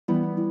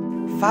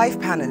5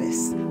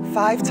 panelists,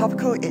 5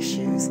 topical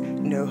issues,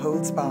 no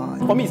holds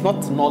barred. For me, it's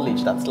not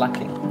knowledge that's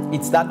lacking.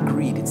 It's that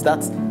greed, it's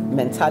that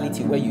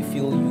mentality where you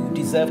feel you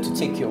deserve to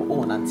take your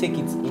own and take it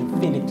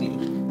infinitely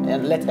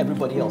and let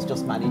everybody else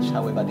just manage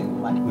however they will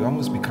manage. We're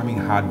almost becoming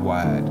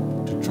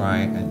hardwired to try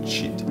and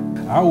cheat.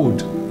 I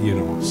would,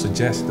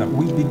 suggest that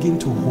we begin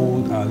to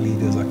hold our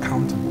leaders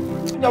accountable.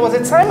 There was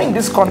a time in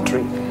this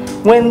country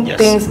when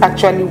things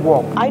actually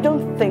work. I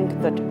don't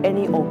think that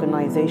any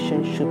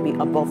organization should be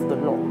above the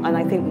law. And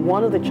I think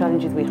one of the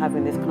challenges we have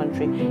in this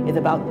country is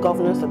about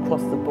governance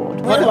across the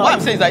board. But what I'm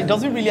saying is that it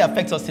doesn't really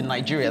affect us in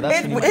Nigeria.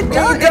 That's It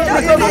does.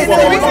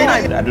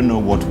 I don't know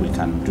what we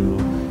can do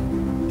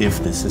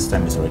if the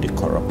system is already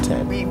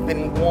corrupted. We've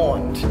been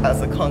warned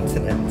as a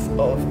continent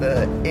of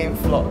the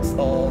influx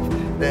of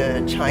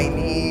the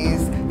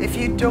Chinese. If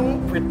you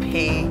don't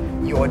repay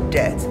your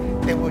debt,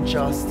 they will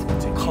just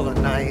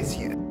colonize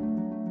you.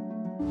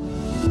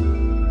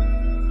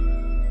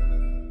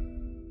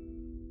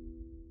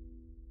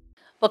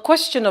 The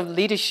question of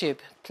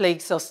leadership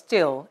plagues us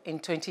still in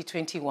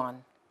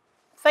 2021.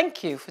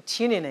 Thank you for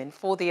tuning in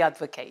for The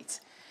Advocate.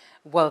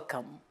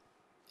 Welcome.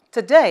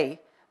 Today,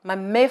 my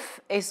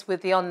myth is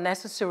with the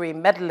unnecessary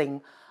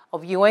meddling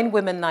of UN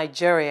Women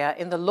Nigeria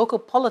in the local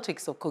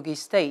politics of Kogi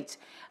State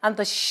and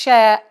the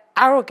sheer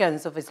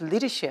arrogance of its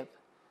leadership.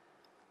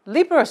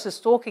 Libras is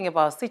talking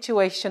about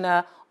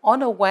situational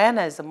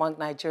unawareness among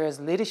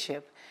Nigeria's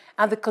leadership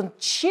and the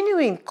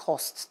continuing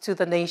costs to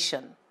the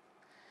nation.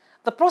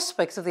 The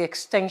prospects of the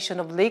extension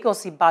of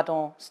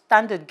Lagos-Ibadan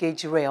standard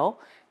gauge rail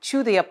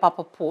to the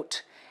Apapa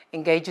port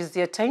engages the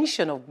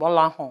attention of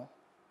Bolahon.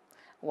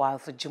 While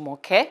for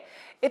Jumoke,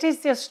 it is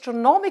the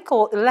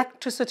astronomical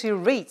electricity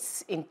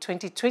rates in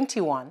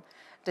 2021,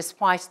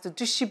 despite the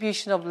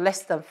distribution of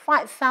less than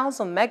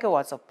 5,000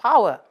 megawatts of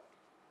power.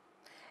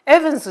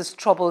 Evans is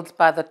troubled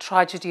by the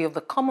tragedy of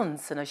the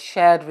commons in a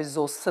shared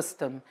resource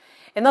system.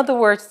 In other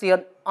words,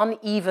 the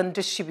uneven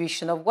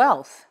distribution of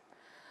wealth.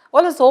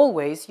 Well, as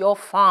always, your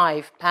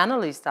 5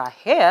 panelists are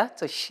here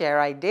to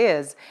share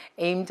ideas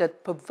aimed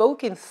at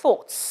provoking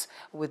thoughts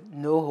with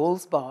no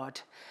holds barred.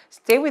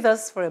 Stay with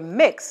us for a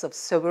mix of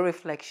sober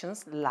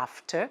reflections,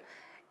 laughter,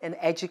 and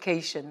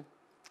education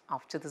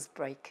after this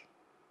break.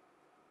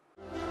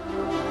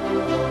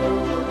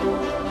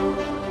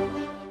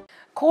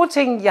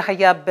 Quoting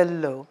Yahaya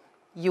Bello,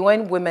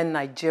 UN Women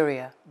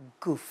Nigeria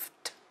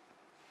goofed.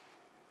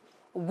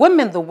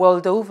 Women the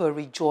world over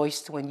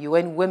rejoiced when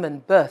UN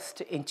Women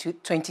birthed in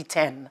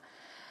 2010.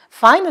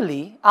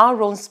 Finally,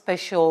 our own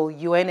special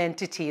UN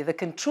entity that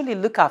can truly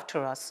look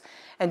after us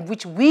and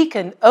which we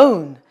can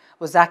own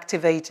was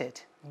activated.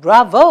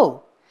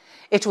 Bravo!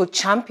 It will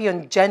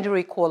champion gender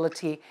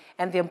equality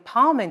and the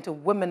empowerment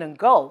of women and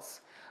girls,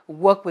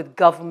 work with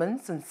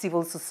governments and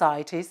civil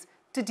societies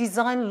to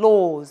design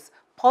laws,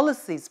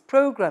 policies,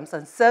 programs,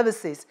 and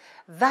services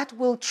that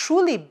will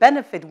truly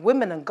benefit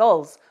women and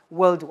girls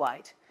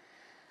worldwide.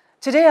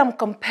 Today, I'm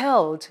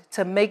compelled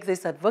to make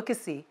this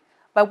advocacy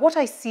by what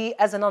I see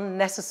as an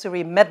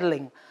unnecessary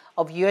meddling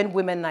of UN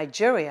Women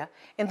Nigeria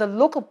in the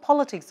local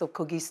politics of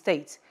Kogi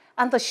State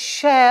and the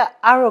sheer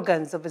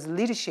arrogance of its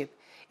leadership,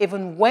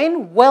 even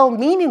when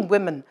well-meaning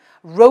women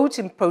wrote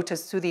in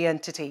protest to the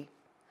entity.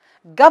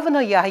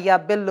 Governor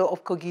Yahaya Bello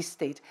of Kogi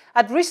State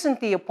had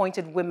recently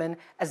appointed women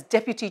as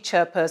deputy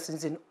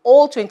chairpersons in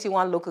all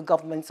 21 local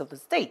governments of the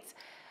state,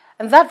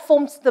 and that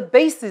forms the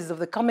basis of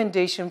the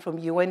commendation from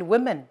UN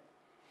Women.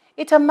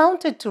 It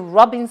amounted to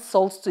rubbing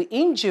salt to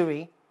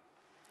injury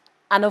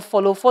and a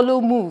follow-follow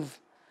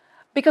move,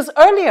 because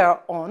earlier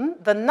on,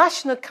 the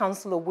National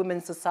Council of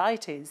Women's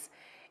Societies,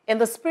 in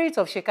the spirit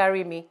of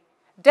Shekarimi,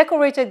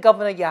 decorated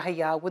Governor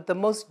Yahaya with the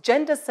most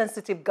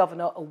gender-sensitive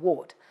governor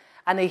award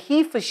and a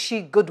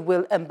he-for-she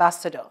goodwill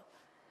ambassador.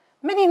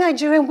 Many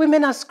Nigerian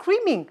women are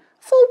screaming,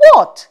 for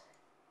what?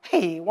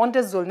 Hey,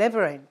 wonders will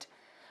never end.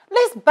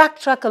 Let's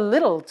backtrack a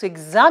little to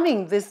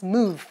examine this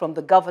move from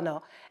the governor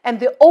and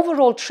the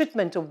overall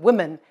treatment of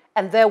women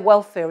and their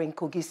welfare in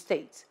Kogi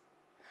State.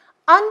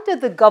 Under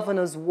the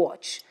governor's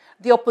watch,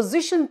 the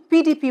opposition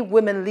PDP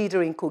women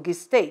leader in Kogi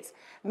State,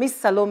 Ms.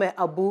 Salome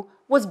Abu,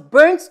 was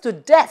burnt to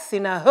death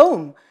in her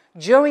home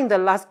during the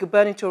last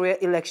gubernatorial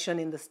election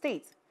in the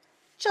state.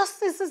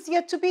 Justice is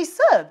yet to be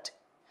served.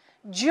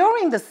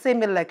 During the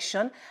same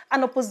election,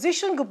 an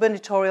opposition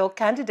gubernatorial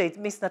candidate,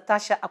 Ms.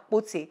 Natasha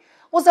Akpoti,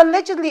 was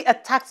allegedly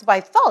attacked by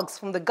thugs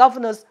from the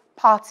governor's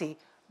party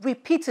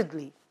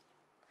repeatedly.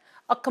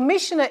 A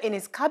commissioner in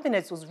his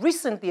cabinet was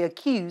recently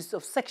accused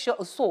of sexual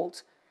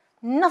assault.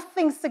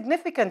 Nothing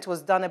significant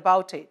was done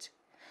about it.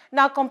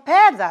 Now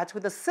compare that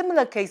with a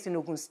similar case in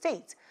Ogun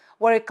State,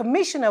 where a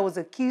commissioner was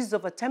accused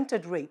of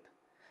attempted rape.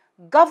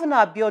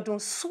 Governor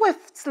Abiodun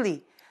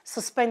swiftly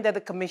suspended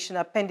the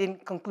commissioner pending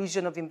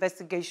conclusion of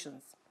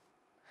investigations.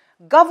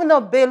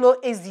 Governor Bello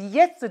is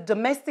yet to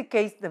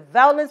domesticate the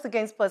Violence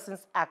Against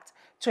Persons Act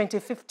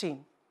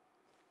 2015,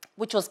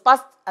 which was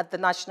passed at the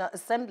National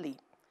Assembly.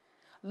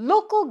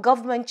 Local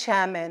government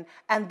chairmen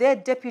and their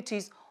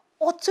deputies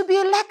ought to be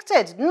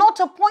elected, not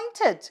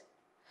appointed.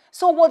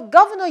 So what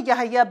Governor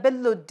Yahaya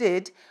Bello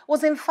did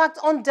was in fact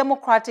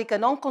undemocratic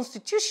and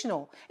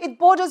unconstitutional. It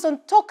borders on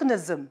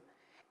tokenism.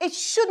 It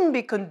shouldn't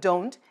be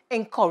condoned,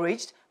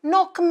 encouraged,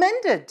 nor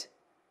commended.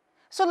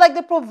 So like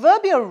the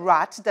proverbial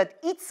rat that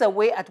eats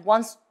away at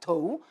one's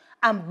toe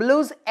and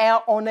blows air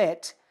on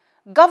it,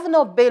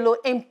 Governor Bello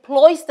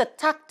employs the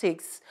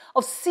tactics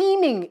of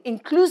seeming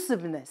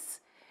inclusiveness,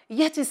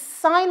 yet is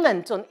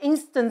silent on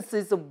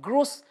instances of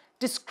gross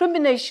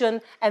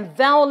discrimination and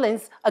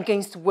violence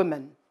against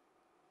women.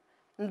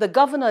 And the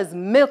governor has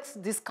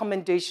milked this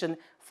commendation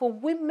for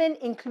women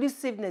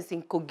inclusiveness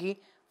in Kogi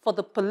for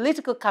the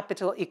political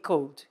capital he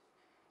called.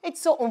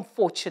 It's so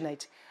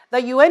unfortunate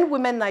that UN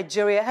Women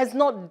Nigeria has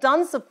not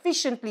done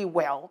sufficiently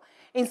well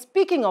in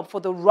speaking up for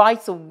the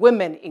rights of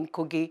women in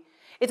Kogi.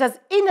 It has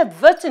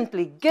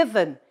inadvertently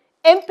given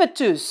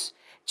impetus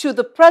to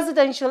the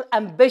presidential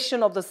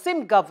ambition of the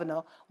same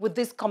governor with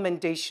this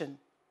commendation.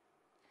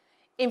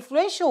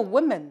 Influential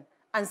women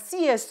and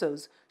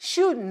CSOs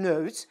should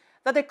note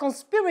that the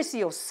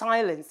conspiracy of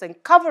silence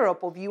and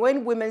cover-up of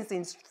UN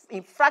women's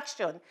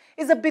infraction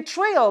is a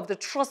betrayal of the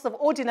trust of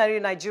ordinary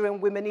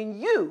Nigerian women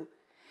in you.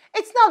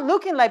 It's not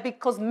looking like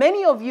because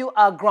many of you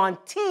are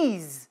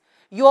grantees,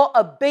 you're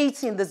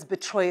abating this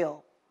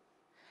betrayal.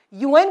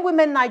 UN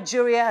Women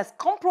Nigeria has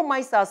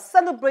compromised our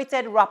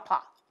celebrated rapper.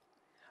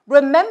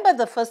 Remember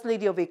the First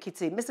Lady of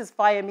Ekiti, Mrs.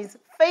 Fayemi's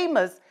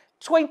famous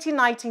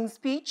 2019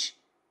 speech?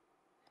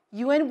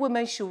 UN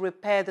Women should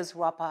repair this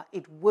rapper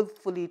it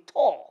willfully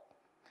tore.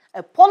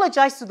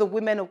 Apologize to the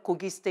women of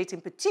Kogi State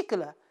in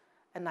particular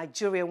and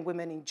Nigerian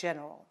women in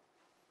general.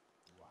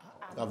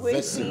 I'm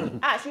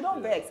waiting. She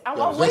don't vex.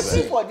 I'm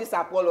waiting for this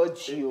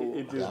apology.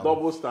 It is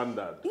double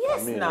standard.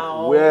 Yes,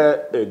 now.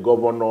 Where a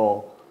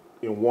governor,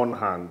 in one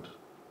hand,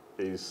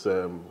 is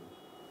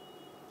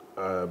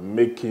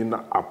making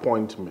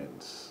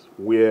appointments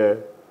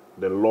where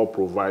the law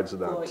provides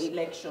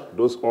that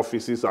those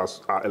offices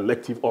are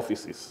elective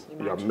offices.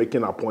 Imagine. You are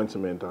making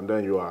appointment and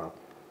then you are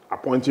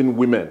appointing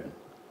women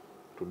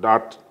to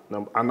that.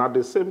 And at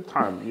the same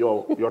time,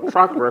 your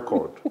track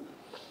record,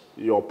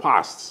 your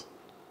past,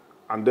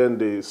 and then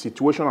the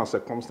situation and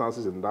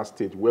circumstances in that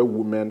state where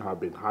women have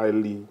been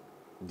highly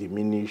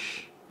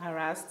diminished,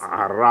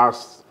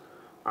 harassed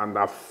and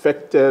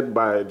affected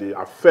by the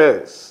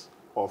affairs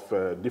of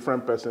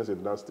different persons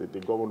in that state. The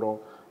governor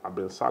have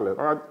been silent.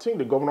 And I think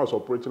the governor is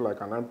operating like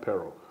an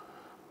emperor.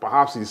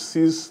 Perhaps he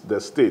sees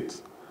the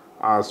state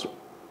as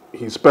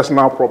his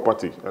personal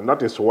property. And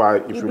that is why,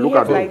 if you look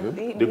at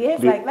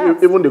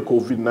even the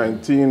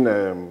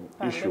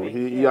COVID-19 issue,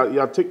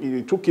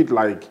 he took it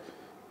like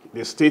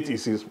the state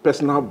is his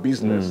personal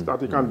business, that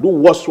he can do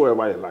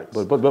whatsoever he likes.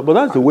 But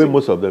that's the way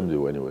most of them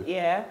do anyway.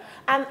 Yeah.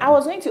 And I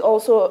was going to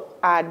also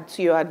add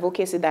to your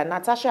advocacy that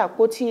Natasha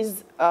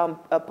Akpoti's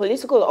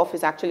political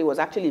office was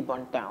actually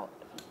burnt down.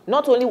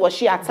 Not only was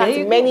she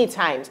attacked many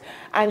times,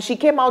 and she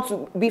came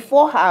out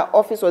before her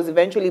office was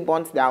eventually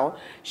burnt down,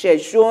 she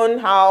had shown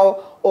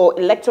how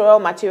electoral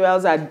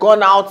materials had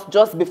gone out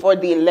just before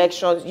the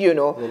elections, you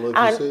know.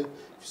 Well, if you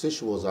say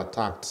she was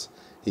attacked,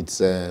 it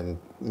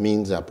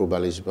means that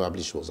probably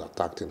she was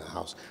attacked in the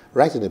house,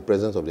 right in the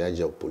presence of the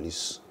IG of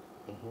police.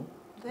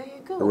 There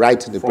you go.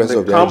 Right in the presence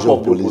of the IG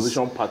of police,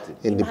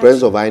 in the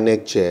presence of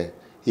INEC chair.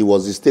 It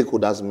was the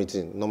stakeholders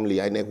meeting. Normally,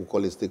 INEC would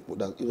call it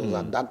stakeholders. It was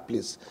at that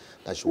place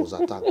that she was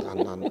attacked,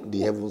 and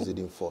the heavens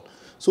didn't fall.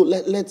 So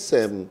let's,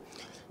 you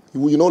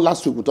know,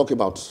 last week we talked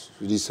about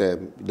this,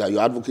 that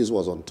your advocacy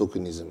was on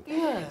tokenism.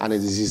 Yes. And it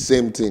is the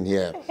same thing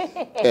here.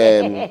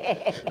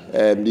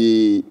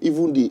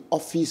 Even the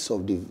office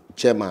of the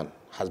chairman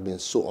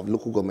of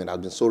local government has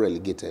been so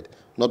relegated,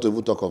 not to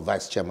even talk of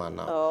vice chairman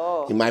now.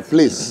 Oh. In my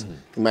place,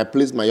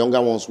 my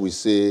younger ones will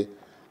say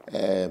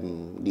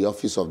the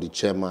office of the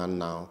chairman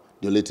now,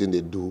 the only thing they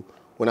do,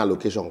 when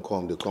allocation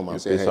comes, they come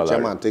and say, hey,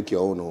 chairman, take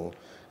your own.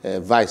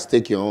 Vice,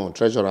 take your own.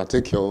 Treasurer,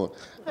 take your own.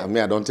 And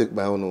me, I don't take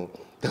my own.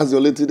 That's the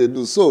only thing they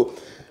do. So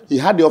he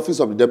had the office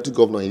of the deputy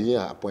governor. He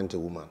didn't appoint a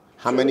woman.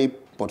 How many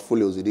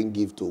portfullios he didn't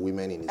give to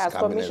women in his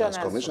cabinet as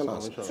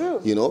commissioners? True.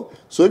 You know?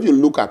 So if you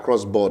look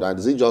across board, and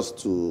is it just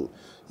to,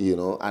 you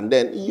know, and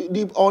then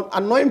the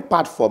annoying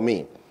part for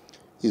me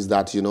is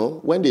that, you know,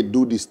 when they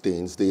do these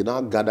things, they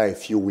now gather a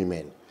few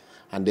women.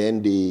 And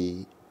then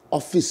the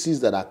offices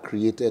that are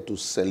created to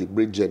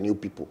celebrate genuine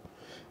people,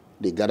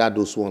 they gather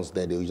those ones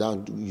there. They,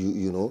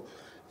 you know,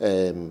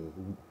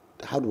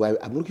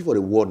 I'm looking for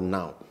the word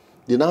now.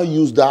 They now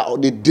use that, or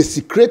they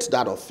desecrate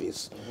that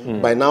office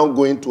by now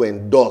going to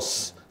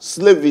endorse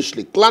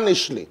slavishly,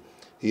 clanishly,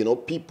 you know,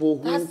 people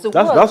who... That's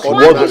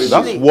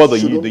what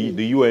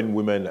the UN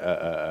Women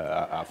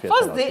Affairs.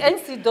 First, the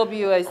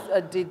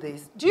NCWS did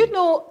this. Do you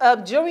know,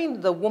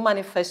 during the Woman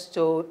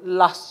Manifesto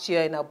last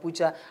year in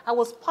Abuja, I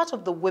was part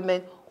of the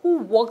women who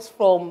walked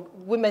from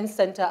Women's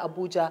Center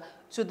Abuja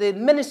to the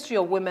Ministry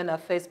of Women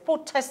Affairs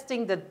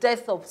protesting the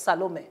death of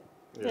Salome.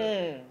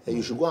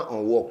 You should go out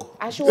and walk.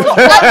 And she was,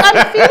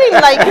 I'm feeling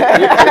like,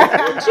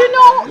 do you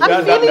know,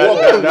 I'm feeling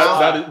you.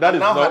 That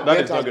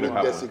is not going to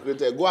happen.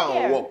 Desecrated. Go out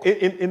and walk.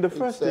 In the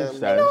first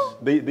instance,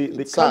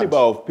 the caliber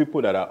of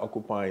people that are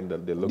occupying the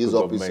local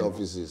government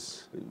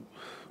offices,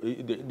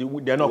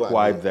 they're not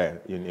quite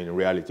there in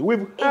reality.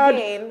 We've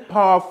had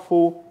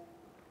powerful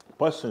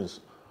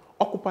persons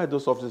occupy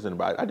those offices.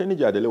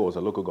 Adeniji Adele was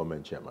a local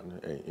government chairman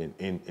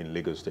in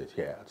Lagos State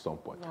here at some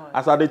point. Right.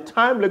 As at the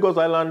time Lagos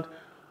Island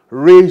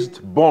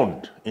raised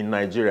bond in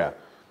Nigeria,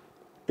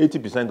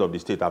 80% of the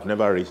state have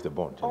never raised a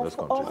bond in this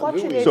country.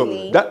 Unfortunately.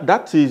 So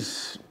that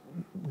is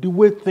the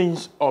way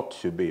things ought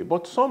to be.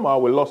 But somehow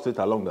we lost it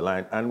along the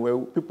line, and where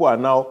people are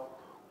now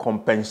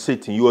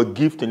compensating. You are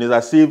gifting. It's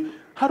as if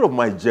out of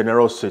my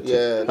generosity,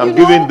 I'm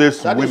giving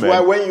this women.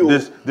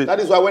 That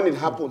is why when it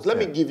happens, let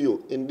me give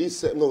you, in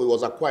this, it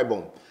was Akwa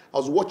Ibom. I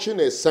was watching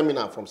a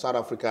seminar from South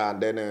Africa,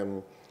 and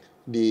then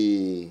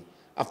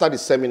after the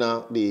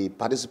seminar, the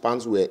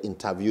participants were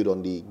interviewed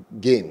on the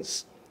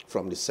gains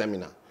from the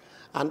seminar.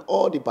 And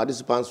all the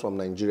participants from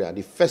Nigeria,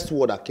 the first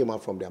word that came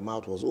out from their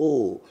mouth was,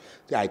 oh,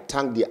 I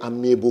thank the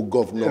amiable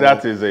governor.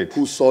 That is it.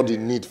 Who saw the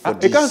need for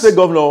this. You can't say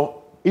governor.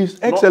 His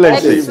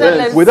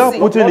excellency. Without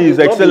putting his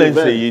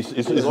excellency,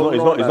 it's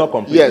not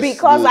complete. Yes,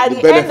 because at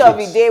the end of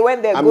the day,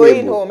 when they're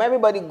going home,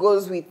 everybody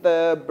goes with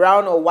the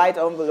brown or white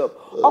envelope.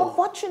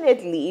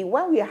 Unfortunately,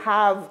 when we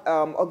have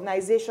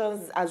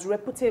organizations as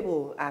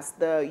reputable as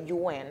the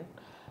UN,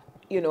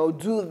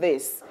 do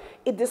this,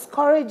 it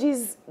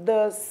discourages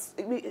the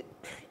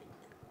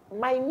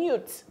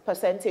minute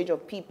percentage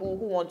of people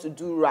who want to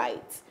do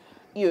right,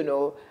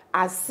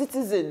 as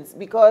citizens,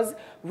 because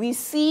we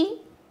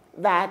see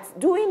that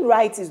doing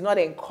right is not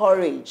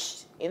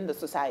encouraged in the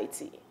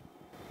society.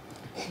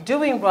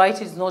 Doing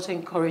right is not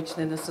encouraged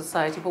in the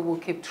society, but we'll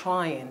keep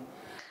trying.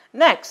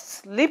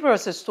 Next,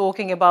 Liberals is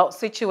talking about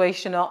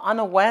situational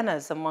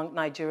unawareness among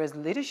Nigeria's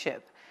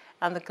leadership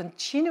and the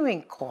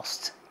continuing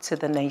cost to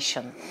the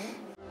nation.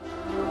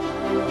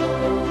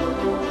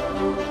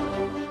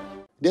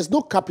 There's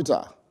no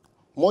capital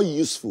more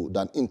useful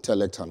than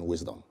intellect and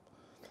wisdom.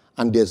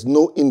 And there's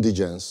no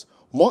indigence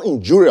more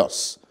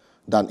injurious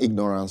than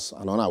ignorance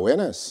and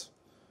unawareness.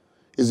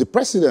 Is the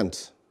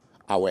president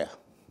aware?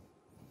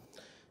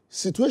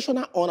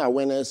 Situational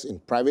unawareness in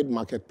private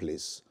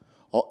marketplace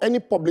or any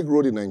public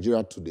road in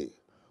Nigeria today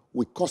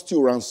will cost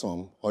you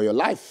ransom or your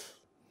life.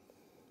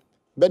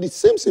 But it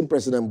seems in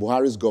President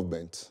Buhari's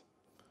government,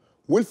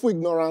 willful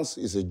ignorance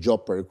is a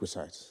job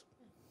prerequisite.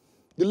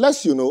 The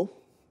less you know,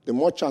 the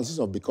more chances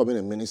of becoming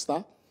a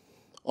minister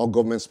or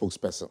government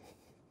spokesperson.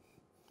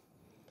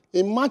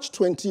 In March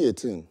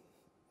 2018,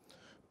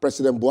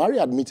 President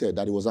Buhari admitted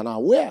that he was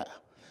unaware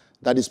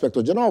that the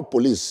Inspector General of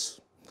Police,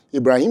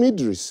 Ibrahim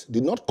Idris,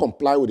 did not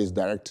comply with his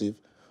directive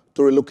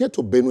to relocate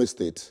to Benue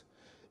State,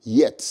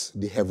 yet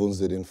the heavens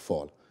didn't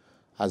fall,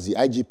 as the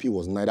IGP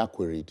was neither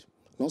queried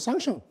nor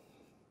sanctioned.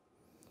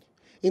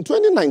 In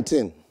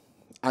 2019,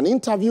 an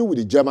interview with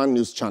the German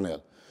news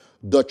channel,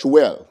 Deutsche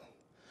Welle,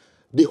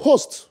 the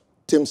host,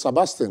 Tim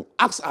Sebastian,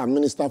 asked our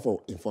Minister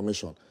for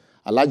Information,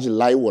 Alhaji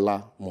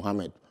Laiwola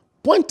Mohammed,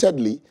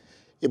 pointedly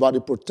about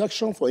the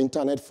Protection for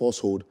Internet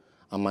Falsehood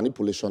and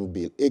Manipulation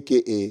Bill,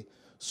 a.k.a.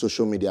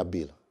 Social Media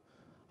Bill.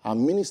 Our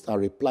minister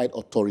replied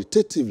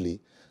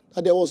authoritatively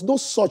that there was no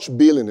such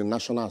bill in the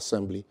National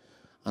Assembly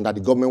and that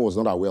the government was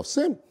not aware of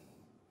same.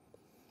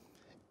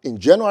 In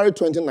January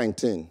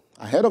 2019,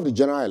 ahead of the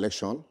general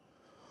election,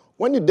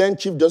 when the then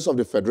Chief Justice of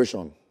the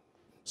Federation,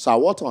 Sir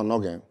Walter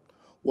Onogen,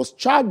 was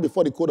charged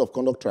before the Code of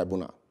Conduct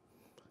Tribunal,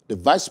 the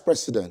Vice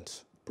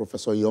President,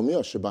 Professor Yomi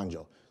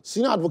Oshibanjo,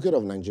 Senior Advocate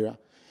of Nigeria,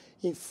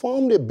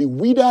 informed a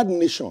bewildered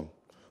nation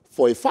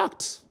for a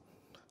fact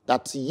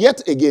that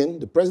yet again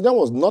the president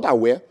was not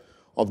aware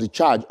of the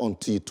charge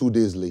until 2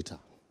 days later.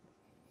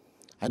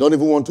 I don't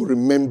even want to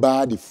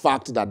remember the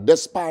fact that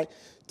despite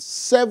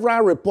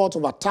several reports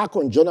of attack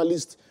on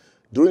journalists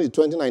during the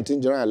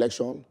 2019 general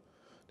election,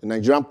 the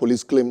Nigerian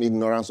police claimed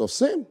ignorance of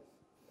same.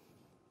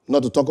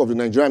 Not to talk of the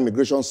Nigerian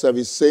Immigration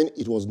Service saying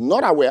it was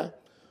not aware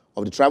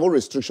of the travel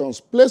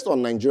restrictions placed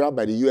on Nigeria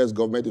by the US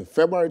government in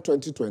February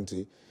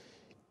 2020,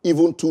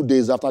 even 2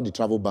 days after the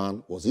travel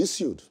ban was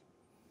issued.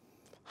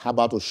 How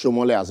about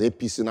Oshomole as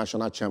APC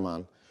national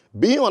chairman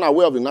being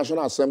unaware of the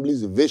National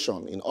Assembly's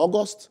evasion in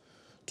August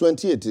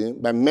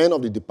 2018 by men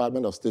of the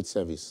Department of State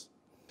Service?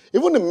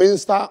 Even the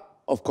Minister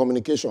of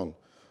Communication,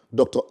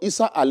 Dr.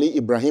 Isa Ali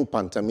Ibrahim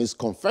Pantami's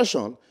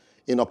confession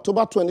in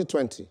October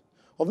 2020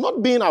 of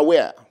not being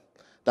aware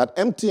that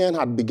MTN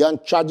had begun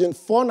charging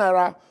 4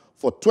 naira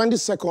for 20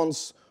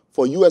 seconds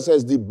for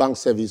USSD bank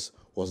service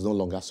was no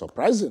longer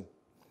surprising.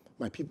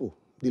 My people,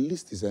 the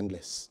list is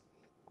endless.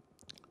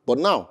 But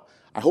now,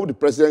 I hope the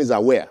president is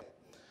aware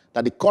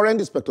that the current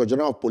Inspector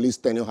General of Police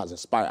tenure has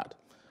expired,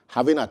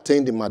 having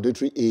attained the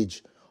mandatory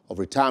age of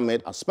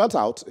retirement as spelled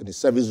out in the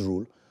Service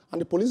Rule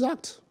and the Police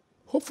Act.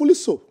 Hopefully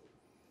so.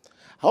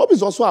 I hope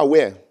he's also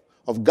aware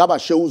of Garba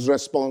Shewu's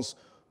response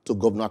to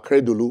Governor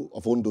Akeredolu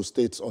of Ondo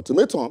State's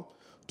ultimatum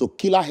to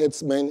killer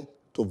headsmen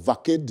to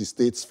vacate the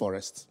state's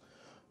forests.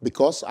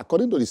 because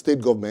according to the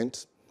state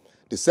government,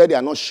 they said they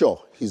are not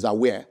sure he's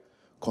aware,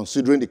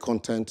 considering the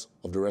content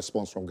of the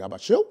response from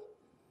Gabashew.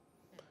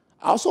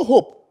 I also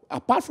hope,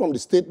 apart from the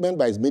statement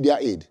by his media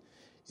aide,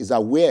 he's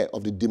aware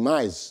of the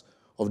demise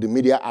of the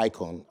media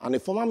icon and a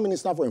former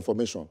Minister for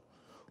Information,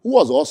 who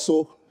was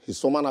also his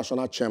former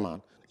national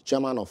chairman,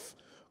 chairman of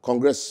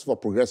Congress for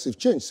Progressive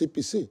Change,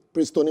 CPC,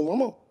 Prince Tony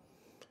Momo.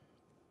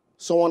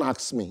 Someone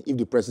asked me if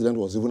the president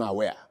was even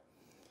aware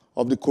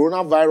of the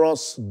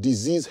Coronavirus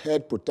Disease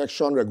Health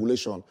Protection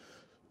Regulation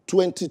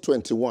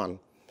 2021,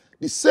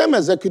 the same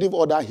executive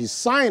order he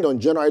signed on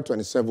January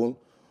 27,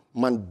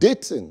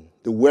 mandating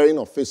the wearing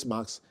of face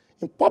masks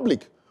in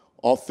public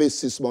or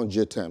face 6-month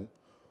jail term,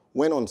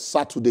 when on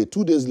Saturday,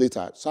 2 days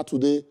later,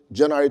 Saturday,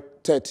 January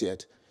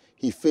 30th,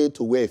 he failed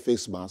to wear a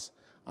face mask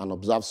and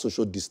observe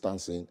social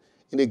distancing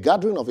in a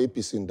gathering of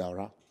APC in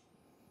Daura.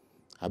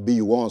 Abi,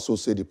 you want to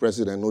say the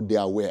president no they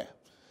aware.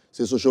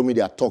 Say social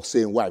media talk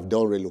saying wife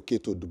don't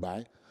relocate to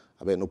Dubai.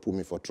 I better not put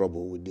me for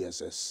trouble with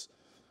DSS.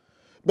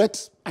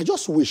 But I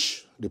just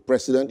wish the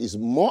president is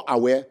more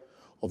aware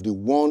of the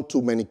one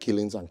too many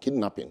killings and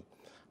kidnapping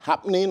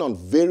happening on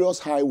various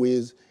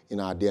highways in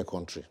our dear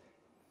country.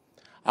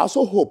 I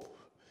also hope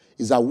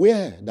he's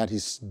aware that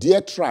his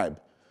dear tribe,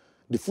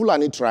 the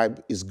Fulani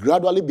tribe, is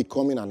gradually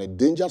becoming an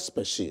endangered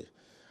species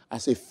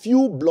as a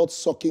few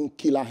blood-sucking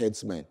killer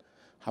headsmen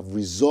have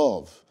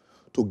resolved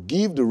to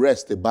give the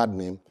rest a bad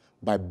name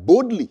by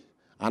boldly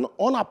and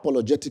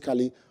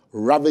unapologetically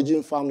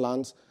ravaging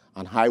farmlands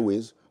and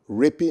highways,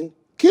 raping,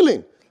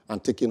 killing,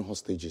 and taking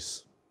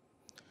hostages.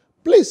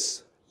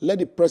 Please let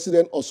the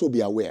president also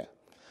be aware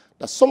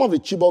that some of the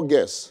Chibok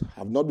girls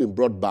have not been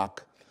brought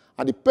back,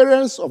 and the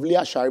parents of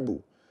Leah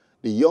Shaibu,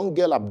 the young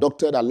girl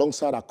abducted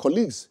alongside her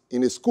colleagues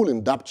in a school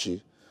in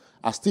Dapchi,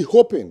 are still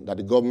hoping that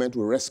the government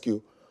will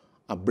rescue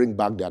and bring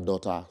back their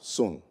daughter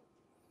soon.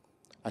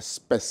 I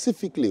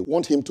specifically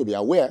want him to be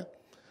aware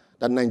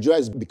that Nigeria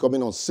is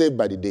becoming unsafe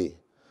by the day,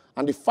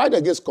 and the fight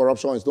against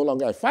corruption is no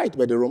longer a fight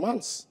but a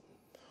romance.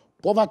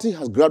 Poverty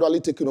has gradually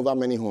taken over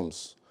many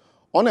homes.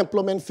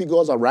 Unemployment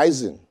figures are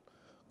rising.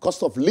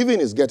 Cost of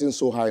living is getting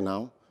so high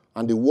now,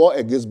 and the war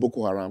against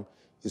Boko Haram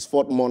is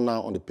fought more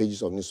now on the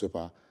pages of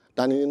newspaper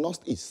than in the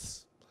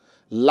Northeast.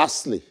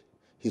 Lastly,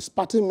 his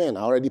party men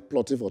are already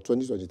plotting for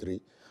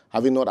 2023,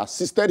 having not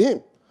assisted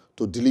him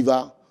to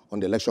deliver on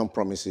the election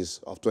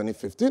promises of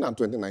 2015 and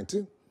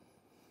 2019.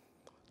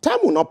 Time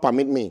will not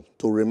permit me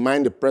to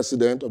remind the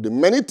president of the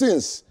many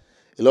things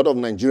a lot of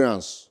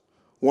Nigerians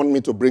want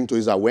me to bring to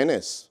his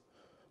awareness.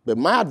 But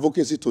my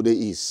advocacy today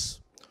is,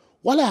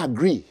 while I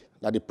agree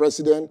that the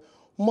president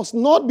must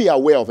not be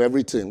aware of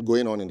everything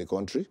going on in the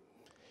country,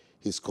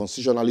 he's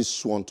constitutionally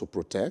sworn to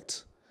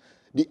protect,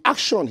 the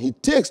action he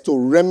takes to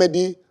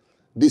remedy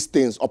these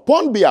things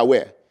upon being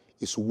aware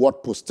is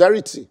what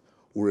posterity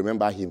will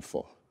remember him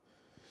for.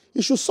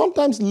 He should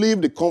sometimes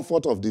leave the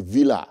comfort of the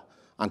villa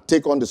and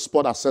take on the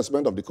spot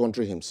assessment of the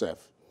country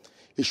himself.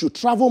 He should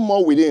travel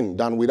more within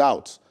than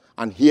without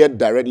and hear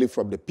directly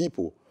from the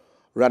people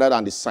rather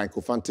than the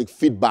sycophantic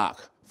feedback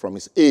from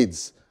his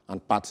aides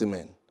and party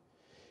men.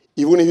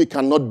 Even if he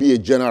cannot be a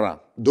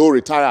general, though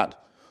retired,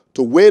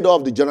 to ward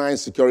off the general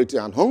insecurity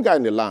and hunger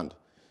in the land,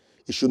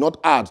 he should not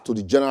add to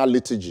the general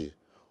liturgy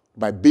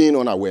by being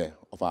unaware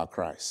of our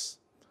cries.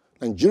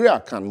 Nigeria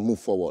can move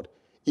forward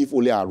if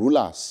only our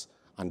rulers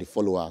and the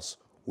followers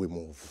will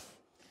move.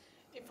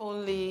 If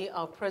only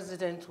our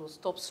president will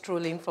stop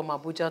strolling from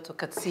Abuja to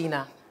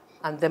Katsina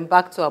and then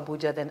back to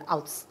Abuja, then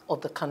out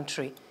of the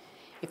country.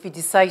 If he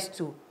decides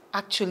to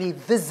actually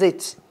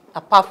visit,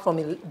 apart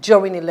from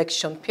during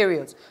election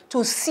periods,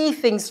 to see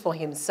things for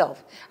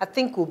himself, I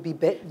think will be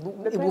better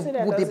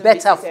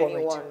for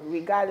it.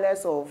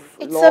 Regardless of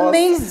it's loss,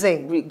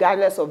 amazing.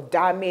 Regardless of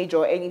damage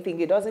or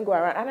anything, it doesn't go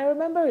around. And I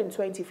remember in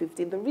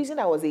 2015, the reason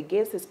I was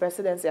against his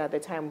presidency at the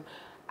time,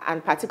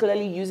 and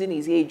particularly using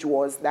his age,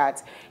 was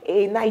that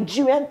a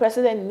Nigerian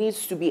president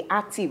needs to be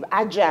active,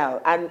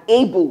 agile, and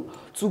able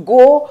to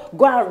go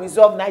and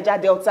resolve Niger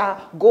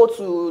Delta, go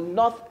to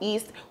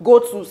Northeast, go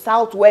to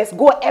Southwest,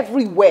 go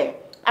everywhere.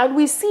 And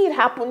we see it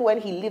happen when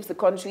he leaves the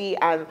country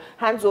and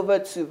hands over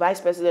to Vice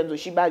President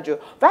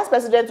Oshibajo. Vice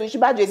President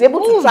Oshibajo is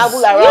able to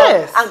travel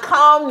around and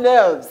calm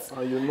nerves.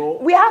 You know,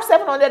 we have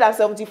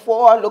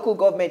 774 local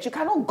governments. You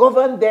cannot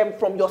govern them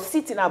from your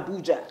seat in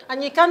Abuja.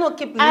 And you cannot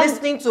keep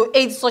listening to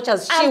aides such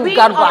as Shehu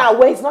Garba.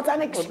 Unaware is not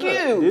an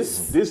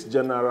excuse. This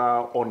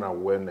general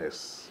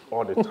unawareness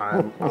all the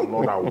time, I'm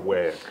not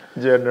aware.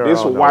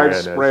 This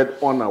widespread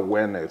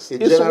unawareness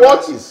is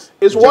what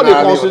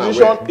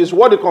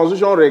the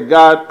Constitution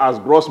regards as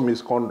gross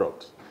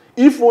misconduct.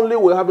 If only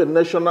we have a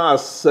National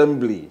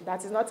Assembly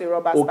that is not a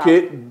rubber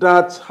stamp,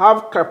 that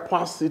have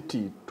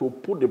capacity to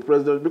put the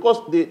president,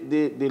 because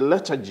the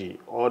lethargy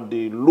or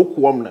the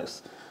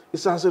lukewarmness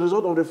is as a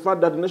result of the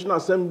fact that the National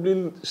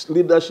Assembly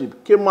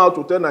leadership came out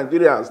to tell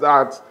Nigerians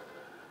that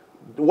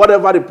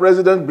whatever the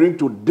president brings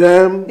to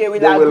them, they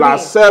will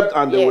accept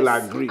and they will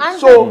agree. And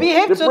so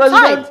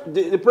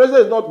the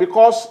president is not,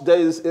 because there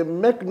is a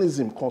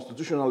mechanism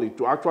constitutionally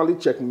to actually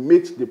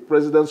checkmate the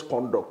president's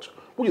conduct.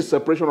 which is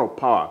separation of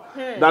power,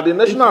 that the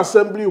National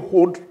Assembly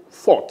hold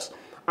forth.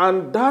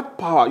 And that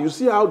power, you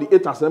see how the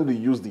 8th Assembly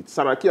used it,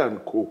 Saraki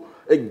and co,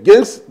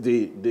 against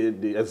the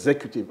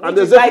executive. Which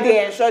is why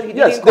they ensured he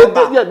didn't come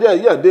back.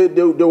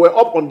 They were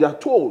up on their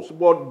toes.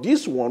 But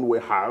this one we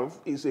have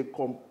is a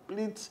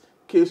complete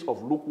case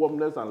of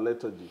lukewarmness and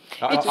lethargy.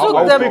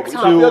 I'll pick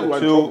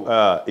two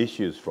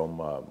issues from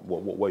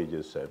what you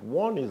just said.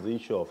 One is the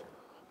issue of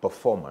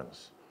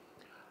performance.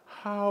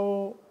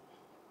 How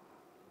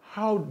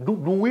do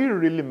we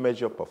really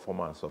measure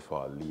performance of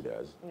our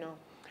leaders? No.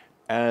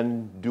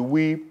 And do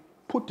we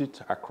put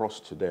it across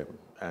to them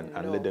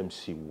and let them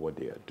see what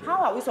they are doing?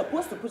 How are we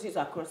supposed to put it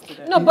across to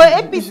them? No, but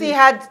APC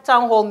had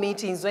town hall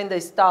meetings when they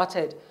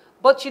started.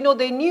 But, you know,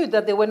 they knew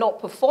that they were not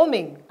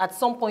performing at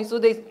some point, so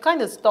they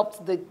kind of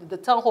stopped the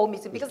town hall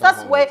meeting, because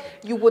that's where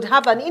you would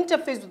have an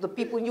interface with the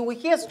people, and you will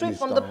hear straight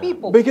from the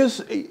people. Because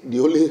the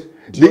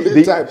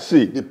only time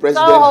the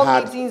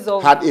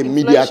president had a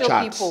media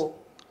chat.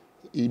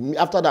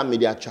 After that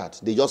media chat,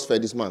 they just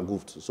felt this man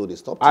goofed, so they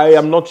stopped. I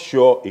am not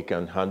sure he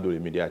can handle a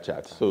media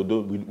chat, so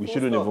we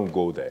shouldn't even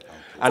go there.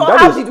 And so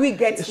how did we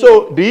get here?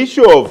 So the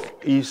issue of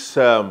his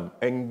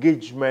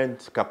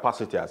engagement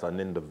capacity as an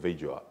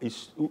individual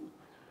is...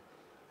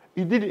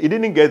 He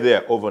didn't get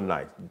there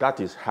overnight. That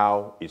is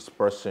how his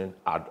person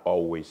had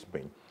always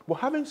been. But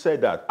having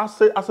said that, as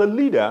a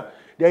leader,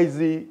 there is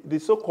the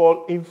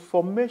so-called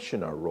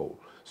informational role.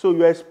 So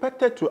you're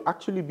expected to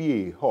actually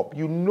be a hub.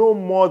 You know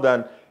more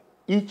than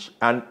each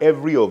and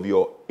every of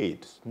your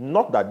aides.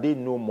 Not that they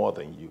know more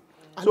than you.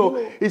 So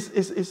it's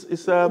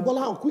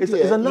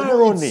an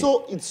irony.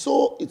 It's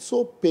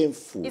so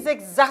painful. It's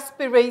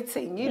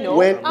exasperating, you know.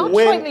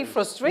 Outrightly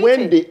frustrating.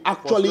 When they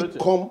actually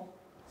come,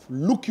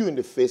 look you in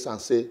the face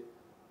and say,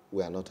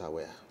 we are not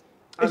aware.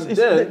 And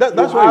then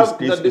that's why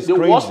the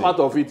worst part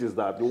of it is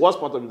that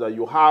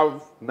you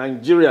have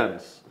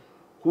Nigerians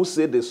who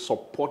say they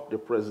support the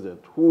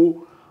president,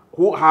 who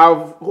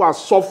are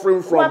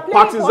suffering from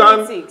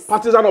partisan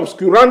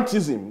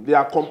obscurantism. They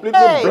are completely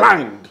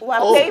blind.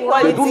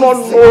 They do not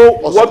know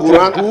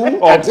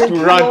what to do.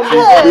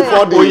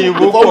 Obscurantism.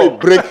 Before we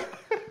break.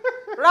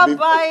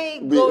 Rabbi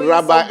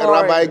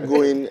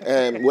going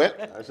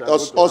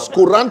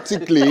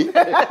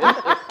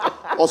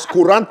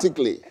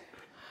oscurantically.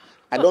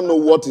 I don't know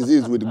what it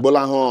is with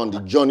Bolahan on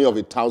the journey of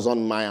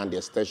 1,000 miles and the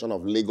extension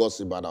of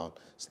Lagos-Ibadan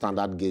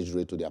standard gauge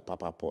rail to their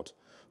Papa port.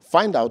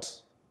 Find out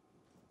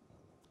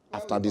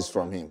after this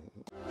from him.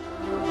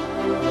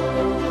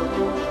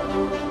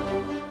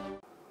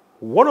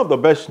 One of the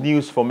best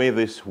news for me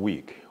this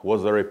week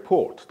was the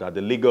report that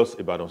the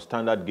Lagos-Ibadan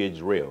standard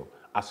gauge rail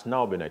has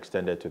now been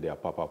extended to their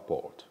Papa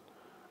port.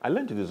 I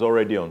learned it is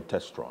already on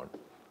test run.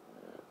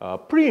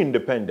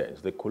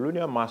 Pre-independence, the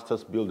colonial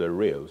masters built the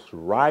rails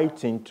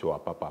right into our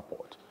Papa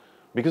port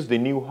because they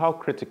knew how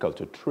critical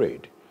to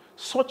trade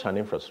such an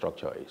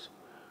infrastructure is.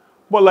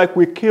 But like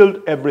we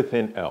killed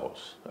everything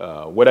else,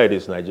 whether it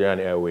is Nigerian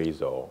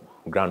Airways or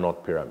Grand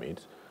North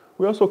Pyramids,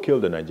 we also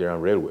killed the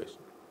Nigerian Railways.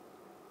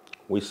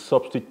 We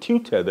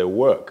substituted the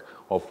work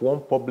of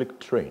one public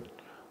train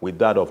with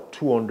that of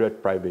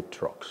 200 private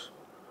trucks.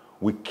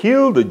 We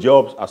killed the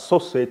jobs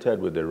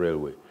associated with the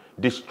railway,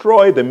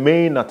 destroyed the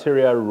main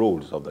arterial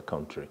roads of the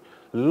country,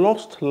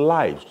 lost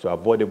lives to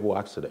avoidable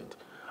accident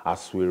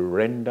as we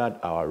rendered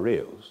our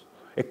rails,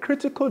 a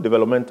critical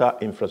developmental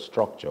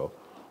infrastructure,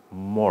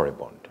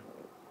 moribund.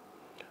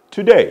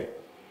 Today,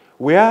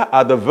 we are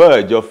at the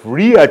verge of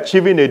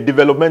re-achieving a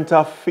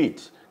developmental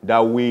feat that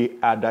we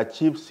had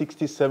achieved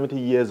 60, 70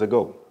 years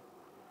ago.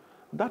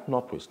 That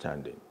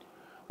notwithstanding,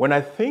 when I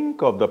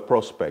think of the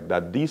prospect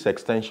that this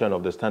extension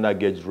of the standard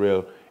gauge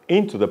rail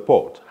into the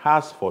port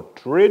has for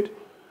trade,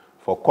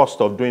 for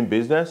cost of doing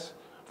business,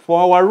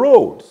 for our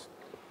roads,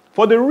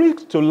 for the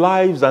risk to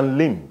lives and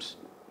limbs,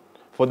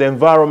 for the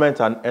environment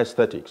and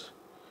aesthetics,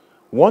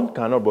 one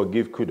cannot but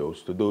give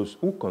kudos to those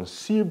who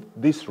conceived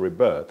this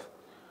rebirth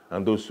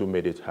and those who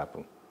made it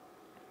happen.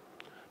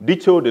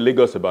 Ditto the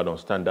Lagos-Ibadan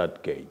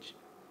standard gauge.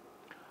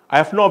 I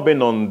have not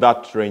been on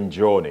that train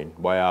journey,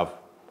 but I have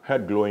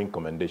heard glowing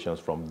commendations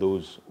from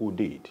those who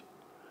did.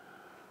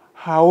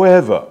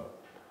 However,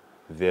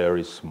 there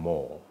is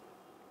more.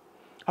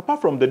 Apart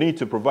from the need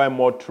to provide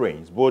more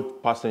trains,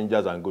 both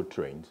passengers and goods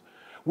trains,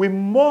 we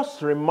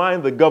must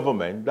remind the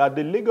government that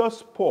the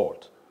Lagos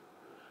port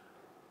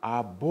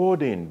are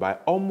burdened by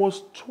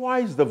almost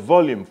twice the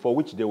volume for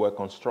which they were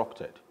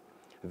constructed.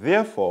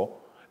 Therefore,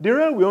 the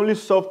rail will only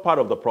solve part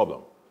of the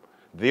problem.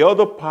 The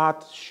other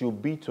part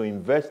should be to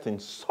invest in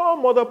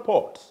some other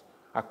ports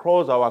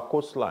across our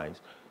coastlines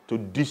to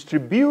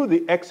distribute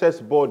the excess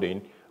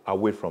burden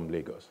away from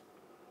Lagos.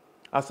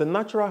 As a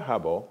natural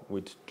harbor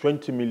with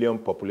 20 million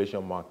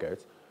population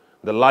markets,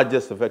 the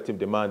largest effective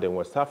demand in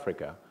West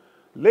Africa,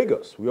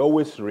 Lagos will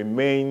always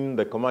remain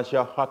the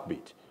commercial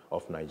heartbeat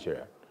of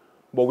Nigeria.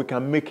 But we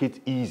can make it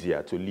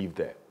easier to live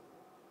there.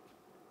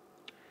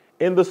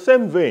 In the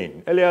same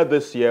vein, earlier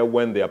this year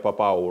when the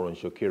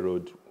Apapa-Oron-Shoke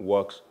Road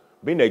works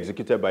being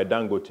executed by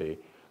Dangote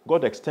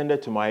got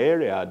extended to my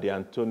area at the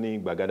Anthony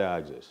Bagada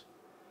axis,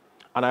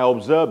 And I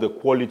observed the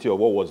quality of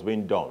what was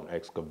being done.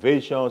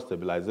 Excavation,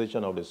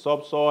 stabilization of the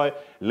subsoil,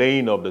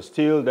 laying of the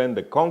steel, then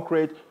the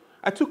concrete.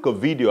 I took a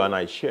video and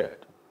I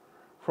shared.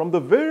 From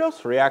the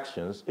various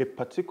reactions, a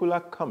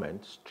particular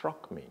comment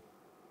struck me.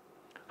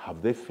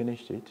 Have they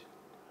finished it?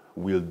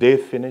 Will they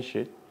finish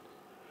it?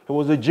 It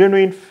was a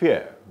genuine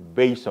fear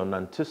based on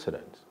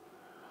antecedents.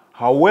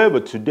 However,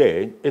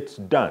 today, it's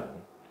done.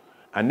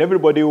 And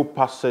everybody who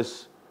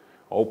passes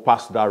or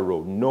passed that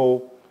road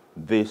know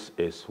this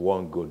is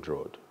one good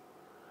road.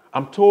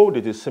 I'm told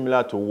it is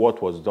similar to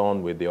what was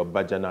done with the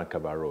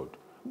Obajana-Akaba Road.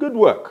 Good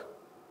work.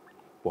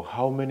 But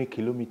how many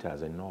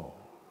kilometers in all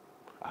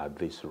are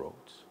these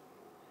roads?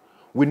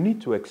 We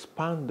need to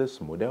expand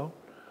this model,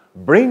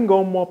 bring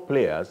on more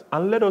players,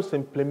 and let us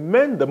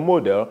implement the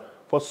model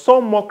for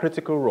some more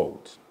critical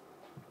roads.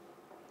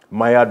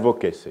 My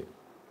advocacy.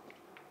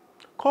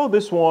 Call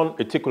this one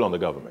a tickle on the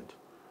government.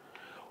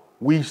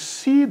 We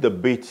see the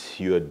bit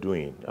you are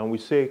doing, and we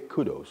say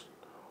kudos.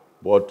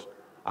 But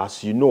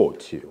as you know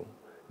too,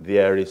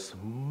 there is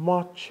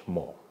much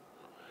more.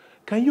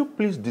 Can you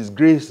please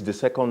disgrace the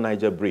second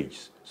Niger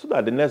bridge so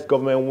that the next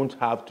government won't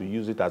have to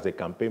use it as a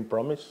campaign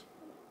promise?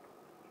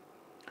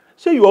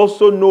 So you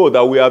also know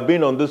that we have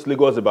been on this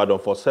Lagos-Ibadan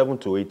for 7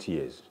 to 8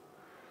 years.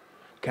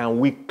 Can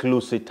we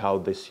close it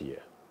out this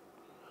year?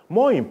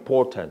 More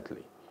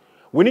importantly,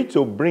 we need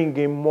to bring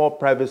in more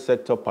private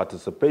sector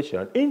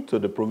participation into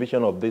the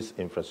provision of this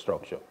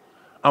infrastructure.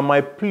 And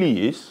my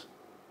plea is,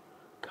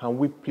 can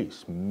we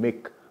please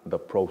make the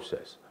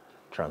process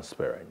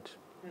transparent?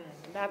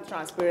 That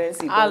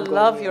transparency. I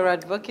love your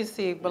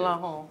advocacy,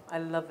 Bello. I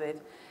love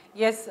it.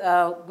 Yes,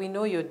 we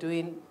know you're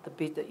doing the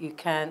bit that you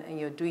can, and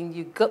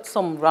you got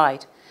some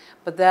right,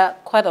 but there are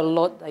quite a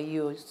lot that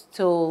you're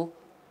still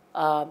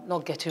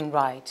not getting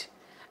right.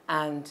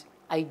 And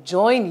I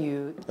join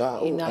you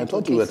in I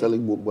thought you were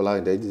telling Bola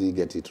and they didn't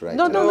get it right.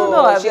 No.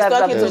 She's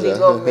talking to the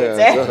government.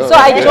 So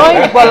I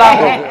joined Bola.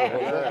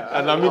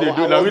 And I mean,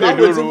 they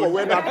do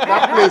road.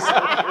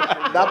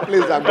 That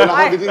place that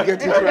Bola didn't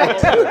get it right.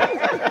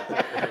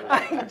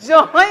 I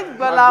joined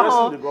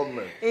Bello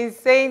in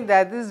saying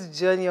that this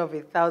journey of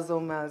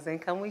 1,000 miles,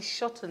 and can we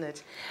shorten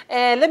it?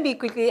 Let me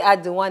quickly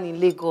add the one in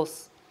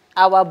Lagos,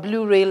 our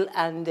blue rail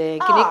and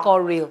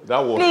Kinikon rail.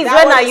 Please,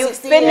 when are you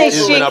finishing it?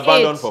 It's been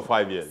abandoned for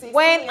 5 years.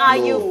 When are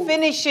you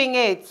finishing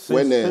it?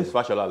 Since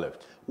Fashola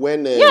left.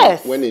 When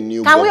a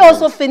new can we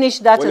also finish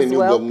that as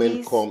well,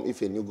 please?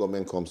 If a new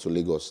government comes to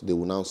Lagos, they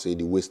will now say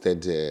they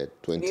wasted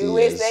 20 years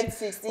wasted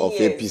 60 of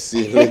years.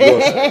 APC in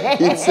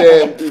Lagos.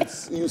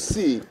 It's you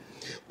see,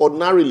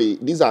 ordinarily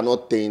these are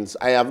not things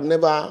I have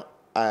never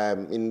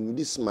in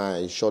this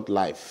my short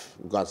life,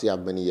 because I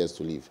have many years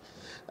to live.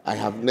 I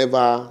have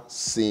never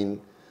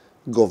seen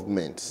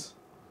government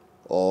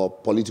or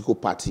political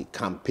party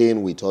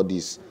campaign with all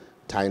these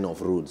tying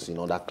of roads in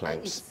other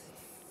climes.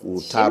 We'll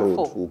tar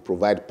road, we'll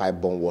provide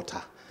pipe-borne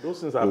water.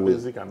 Those things are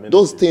basic.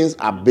 Those things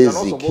are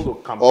basic.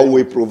 Or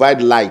we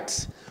provide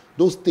light.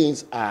 Those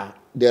things are,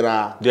 they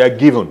are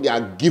given. They are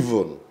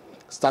given.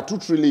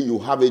 Statutorily, you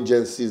have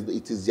agencies,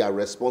 it is their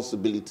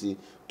responsibility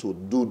to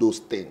do those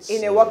things.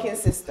 In a working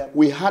system.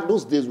 We had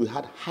those days, we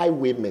had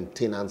highway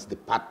maintenance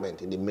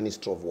department in the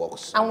Ministry of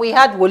Works. And we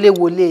had woles.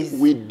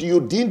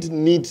 You didn't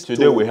need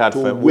Today we have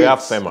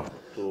FEMA.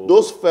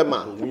 Those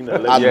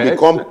FEMA has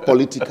become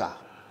political.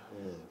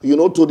 You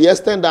know, to the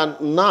extent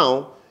that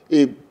now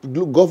a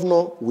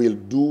governor will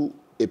do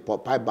a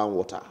pipe-borne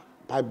water.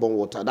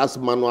 That's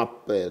manual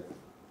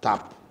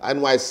tap.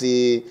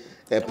 NYC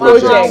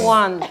project.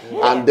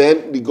 And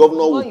then the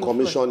governor will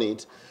commission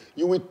it.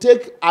 You will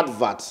take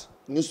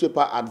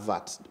newspaper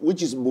advert,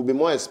 which will be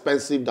more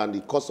expensive than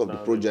the cost of the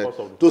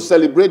project, to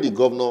celebrate the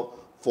governor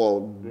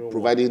for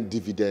providing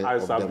dividend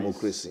of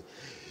democracy.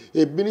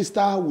 A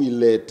minister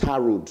will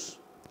tar roads.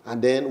 And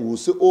then we'll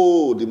say,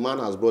 oh, the man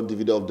has brought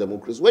dividend of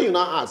democracy. When you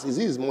now ask, is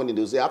it his money?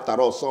 They'll say, after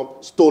all, some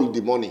stole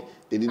the money.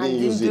 They didn't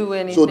use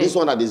it. So this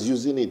one that is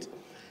using it.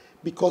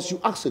 Because you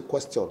ask a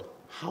question,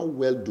 how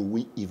well do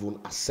we even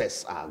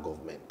assess our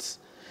government?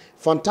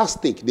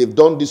 Fantastic. They've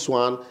done this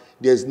one.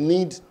 There's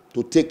need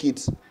to take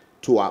it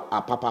to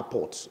our Papa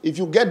Port. If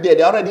you get there,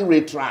 they already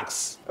rate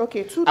tracks.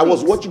 Okay, I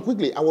was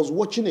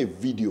watching a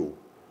video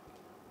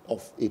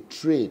of a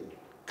train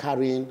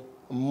carrying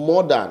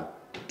more than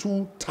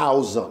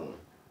 2,000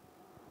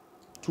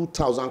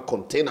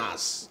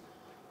 containers.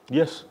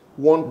 Yes.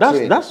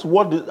 That's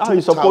what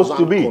it's supposed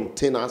to be.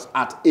 Containers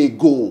at a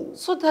go.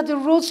 So that the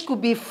roads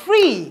could be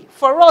free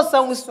for us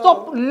and we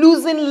stop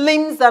losing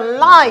limbs and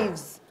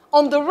lives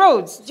on the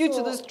roads due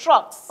to these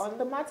trucks. On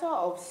the matter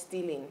of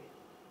stealing,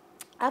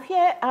 I've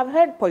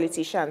heard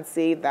politicians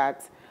say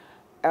that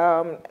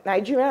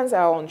Nigerians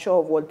are unsure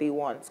of what they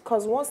want,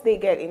 because once they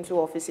get into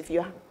office, if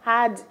you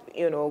had,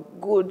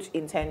 good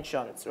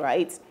intentions,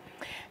 right?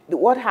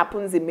 What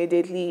happens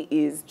immediately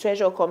is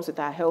Treasurer comes with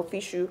our health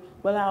issue,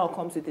 Bello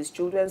comes with his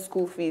children's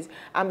school fees,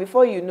 and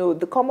before you know,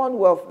 the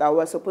Commonwealth that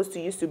we're supposed to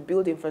use to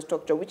build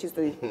infrastructure, which is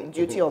the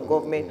duty of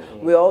government,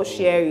 we all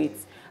share it.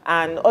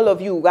 and all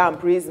of you go and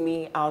praise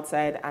me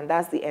outside, and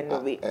that's the end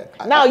of it.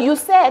 Now, you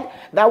said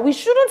that we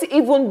shouldn't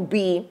even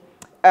be,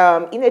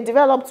 in a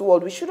developed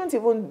world, we shouldn't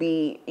even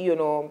be, you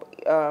know,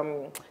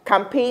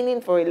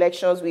 campaigning for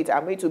elections with,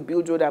 I'm going to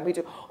build road, I'm going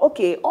to...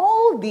 Okay,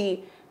 all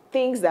the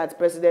things that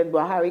President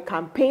Buhari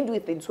campaigned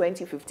with in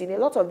 2015, a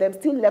lot of them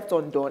still left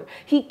undone.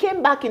 He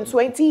came back in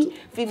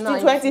 2015,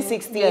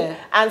 2016,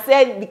 and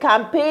said the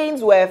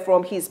campaigns were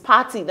from his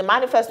party. The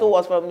manifesto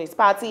was from his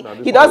party.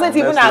 He doesn't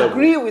even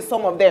agree with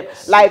some of them.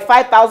 Like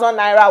 5,000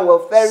 naira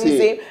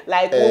welfareism,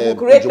 like we will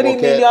create 3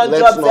 million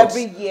jobs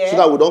every year. So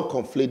that we don't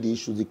conflate the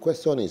issues. The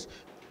question is,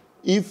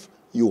 if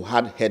you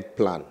had health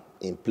plan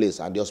in place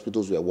and the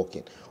hospitals were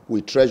working,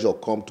 will Treasure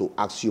come to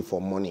ask you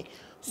for money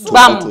to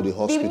go to the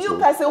hospital? The new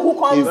person who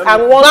comes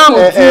and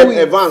wants to do it.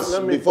 Evans,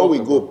 before we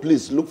go,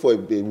 please look for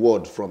a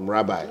word from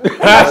Rabbi.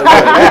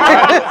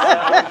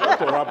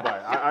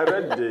 I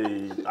read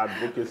the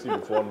advocacy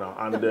before now,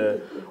 and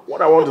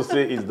what I want to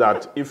say is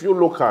that if you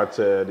look at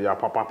the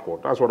Apapa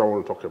port, that's what I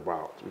want to talk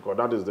about, because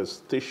that is the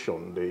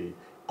station, the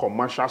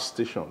commercial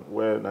station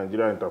where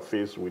Nigeria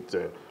interfaces with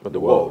the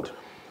world.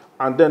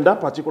 And then that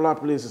particular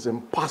place is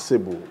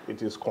impassable.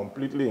 It is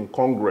completely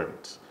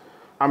incongruent.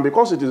 And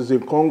because it is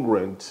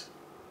incongruent,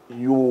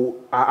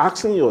 you are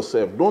asking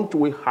yourself, don't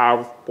we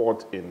have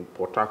port in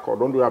Port Harcourt?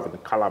 Don't we have in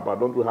Calabar?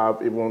 Don't we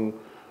have even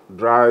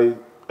dry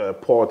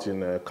port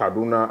in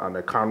Kaduna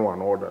and Kano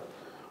and all that?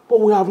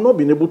 But we have not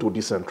been able to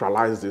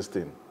decentralize this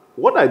thing.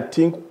 What I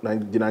think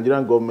the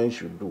Nigerian government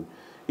should do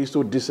is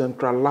to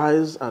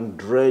decentralize and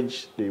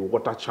dredge the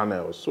water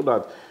channels so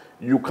that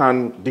you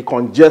can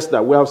decongest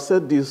that. We have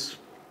said this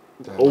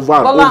over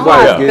and over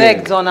has again.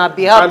 begged on our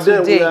behalf and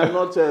today. We are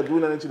not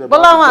doing anything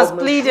about Bello has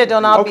pleaded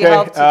on our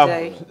behalf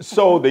today.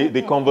 So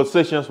the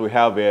conversations we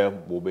have here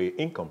will be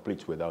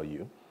incomplete without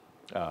you.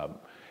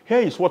 Here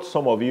is what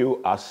some of you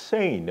are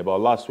saying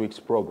about last week's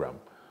program.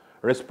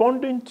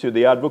 Responding to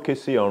the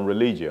advocacy on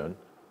religion,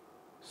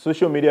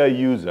 social media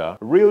user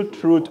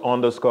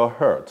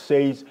realtruth_hurt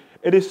says,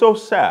 it is so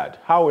sad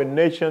how a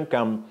nation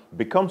can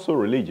become so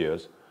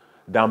religious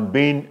than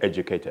being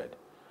educated.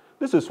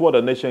 This is what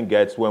a nation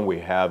gets when we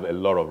have a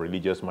lot of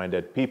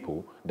religious-minded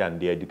people than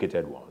the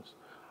educated ones.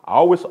 I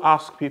always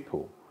ask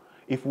people,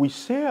 if we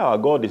say our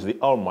God is the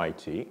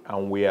Almighty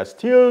and we are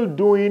still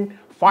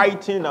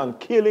fighting and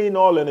killing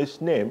all in His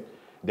name,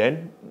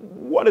 then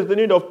what is the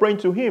need of praying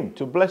to Him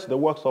to bless the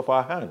works of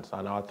our hands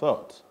and our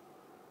thoughts?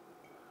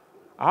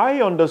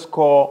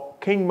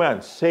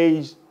 I_Kingman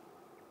says,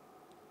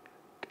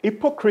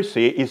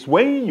 hypocrisy is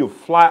when you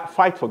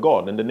fight for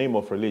God in the name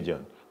of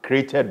religion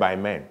created by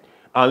men,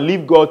 and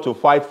leave God to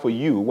fight for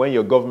you when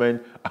your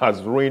government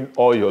has ruined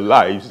all your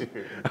lives.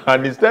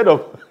 And instead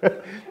of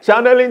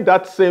channeling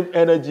that same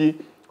energy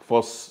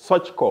for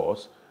such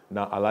cause,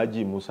 now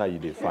Alhaji Musa, you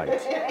dey fight.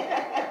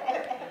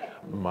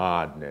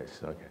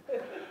 Madness. Okay.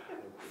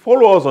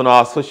 Follow us on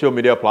our social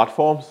media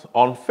platforms.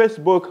 On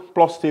Facebook,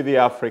 Plus TV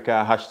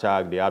Africa,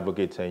 hashtag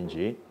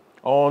TheAdvocateNG.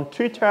 On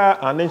Twitter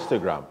and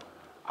Instagram,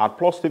 at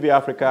Plus TV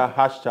Africa,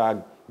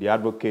 hashtag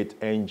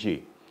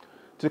TheAdvocateNG.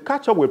 To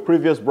catch up with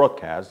previous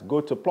broadcasts, go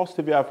to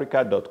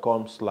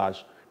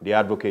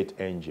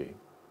plustvafrica.com/TheAdvocateNG.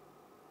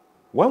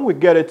 When we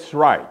get it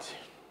right,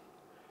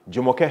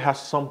 Jumoke has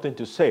something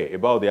to say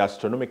about the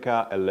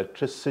astronomical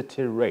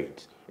electricity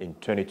rate in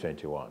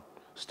 2021.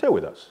 Stay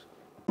with us.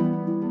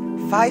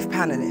 5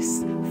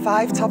 panelists,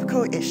 5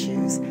 topical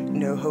issues,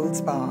 no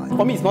holds barred.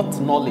 For me, it's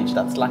not knowledge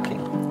that's lacking.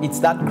 It's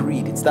that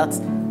greed. It's that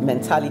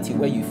mentality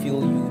where you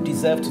feel you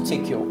deserve to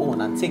take your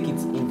own and take it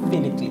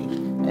infinitely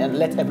and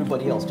let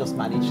everybody else just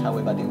manage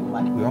however they will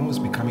manage. We're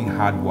almost becoming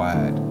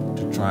hardwired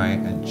to try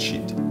and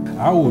cheat.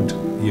 I would,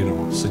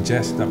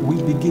 suggest that we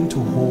begin to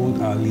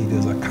hold our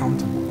leaders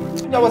accountable.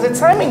 There was a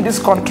time in this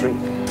country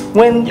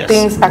when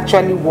things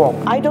actually work.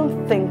 I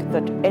don't think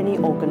that any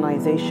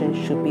organization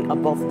should be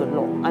above the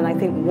law. And I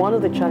think one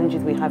of the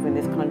challenges we have in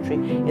this country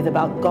is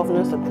about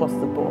governance across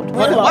the board.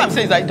 But what I'm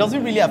saying is that it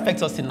doesn't really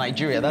affect us in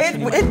Nigeria. That's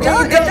It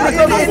does.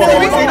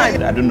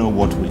 I don't know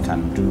what we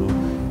can do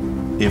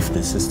if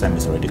the system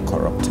is already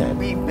corrupted.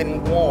 We've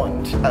been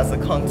warned as a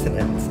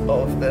continent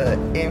of the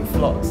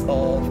influx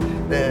of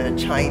the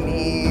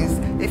Chinese.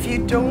 If you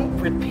don't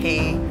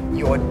repay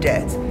your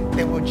debt,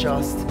 they will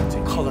just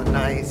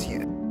colonize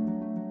you.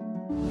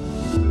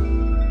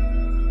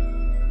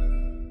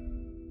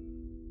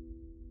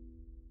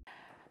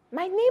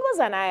 My neighbors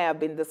and I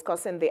have been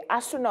discussing the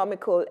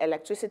astronomical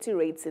electricity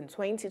rates in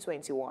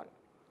 2021.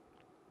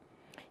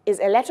 Is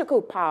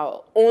electrical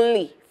power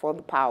only for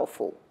the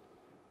powerful?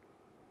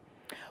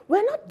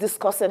 We're not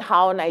discussing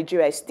how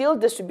Nigeria is still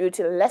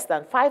distributing less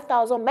than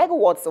 5,000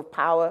 megawatts of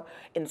power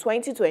in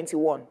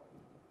 2021.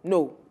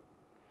 No.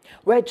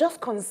 We're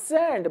just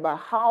concerned about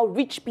how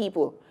rich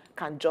people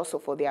can jostle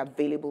for the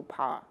available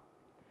power.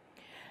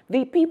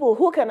 The people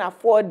who can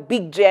afford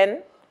big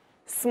gen,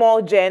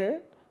 small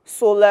gen,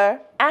 solar,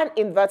 and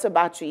inverter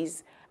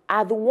batteries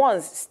are the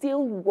ones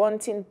still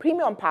wanting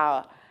premium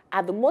power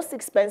at the most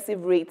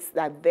expensive rates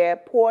that their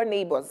poor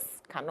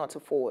neighbors cannot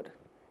afford.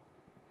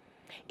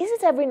 Is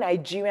it every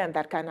Nigerian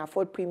that can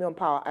afford premium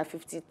power at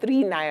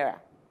 53 naira?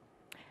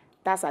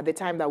 That's at the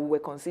time that we were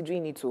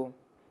considering it too.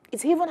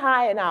 It's even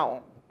higher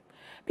now.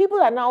 People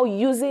are now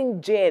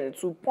using gen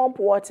to pump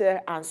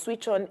water and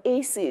switch on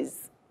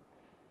ACs.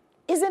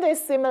 Isn't it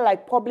similar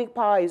like public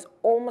power is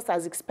almost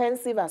as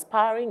expensive as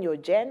powering your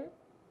gen?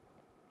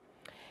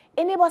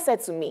 A neighbor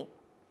said to me,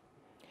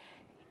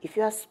 if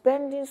you are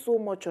spending so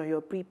much on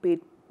your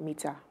prepaid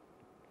meter,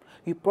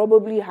 you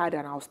probably had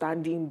an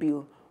outstanding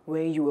bill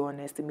when you were on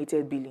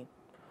estimated billing.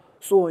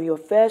 So on your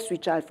first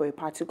recharge for a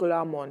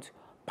particular month,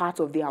 part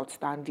of the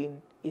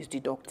outstanding is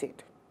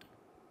deducted.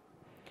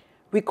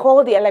 We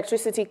called the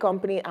electricity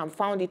company and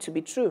found it to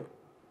be true.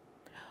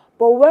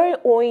 But we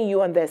weren't owing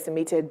you on the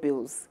estimated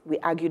bills. We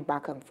argued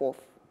back and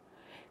forth.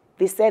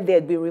 They said they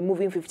had been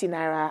removing 50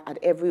 naira at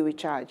every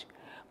recharge,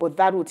 but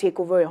that would take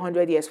over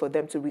 100 years for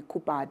them to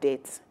recoup our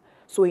debts.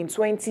 So in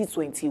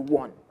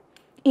 2021,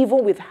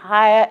 even with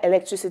higher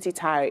electricity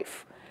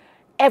tariff,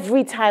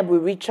 every time we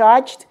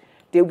recharged,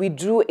 they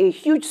withdrew a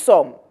huge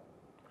sum.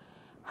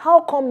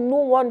 How come no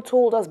one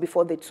told us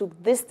before they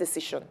took this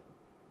decision?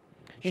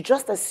 You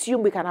just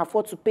assume we can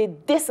afford to pay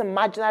this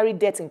imaginary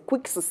debt in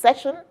quick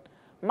succession?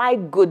 My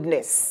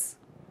goodness.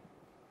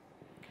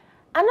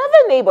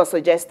 Another neighbor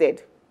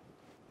suggested,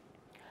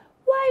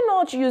 why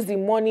not use the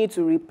money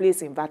to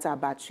replace inverter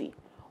battery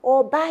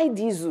or buy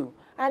diesel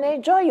and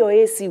enjoy your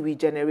AC with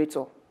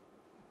generator?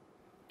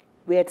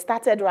 We had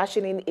started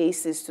rationing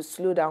ACs to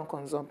slow down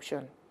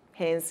consumption,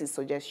 hence his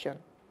suggestion.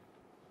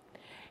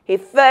 A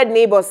third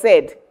neighbor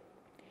said,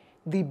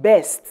 the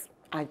best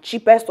and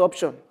cheapest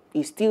option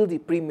is still the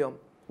premium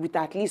with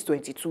at least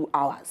 22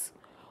 hours.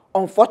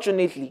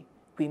 Unfortunately,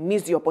 we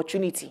missed the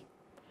opportunity.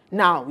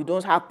 Now we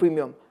don't have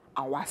premium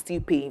and we're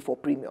still paying for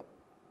premium.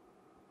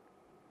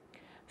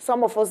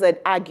 Some of us had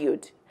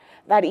argued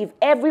that if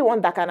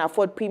everyone that can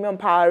afford premium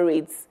power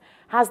rates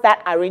has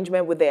that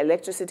arrangement with the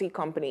electricity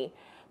company,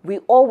 we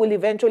all will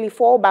eventually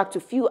fall back to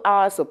few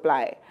hours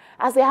supply,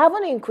 as they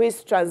haven't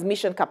increased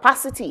transmission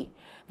capacity.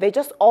 They're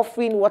just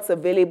offering what's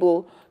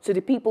available to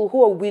the people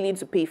who are willing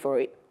to pay for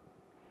it.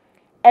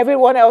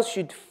 Everyone else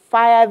should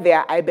fire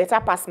their I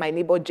better pass my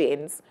neighbor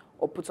gens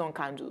or put on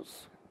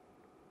candles.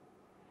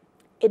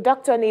 A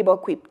doctor neighbor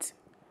quipped,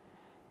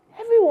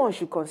 everyone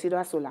should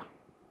consider solar.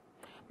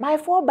 My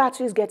 4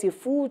 batteries get a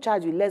full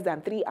charge with less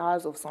than 3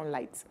 hours of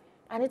sunlight,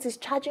 and it is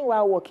charging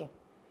while working.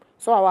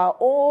 So our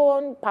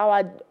own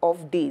powered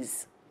off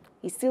days,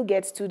 he still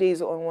gets 2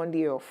 days on 1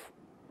 day off.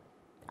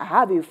 I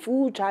have a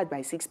full charge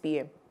by 6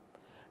 p.m.,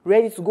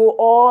 ready to go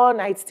all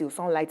night till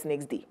sunlight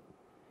next day.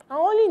 I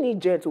only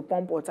need gen to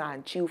pump water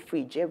and chill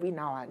fridge every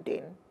now and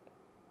then.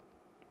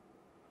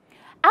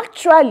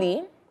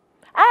 Actually,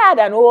 I had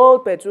an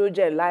old petrol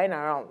gen lying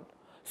around,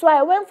 so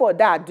I went for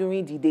that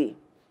during the day.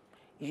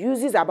 It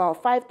uses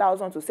about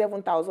 5,000 to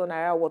 7,000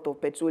 naira worth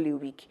of petrol a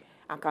week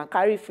and can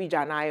carry fridge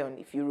and iron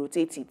if you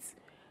rotate it.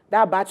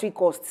 That battery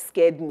cost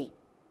scared me,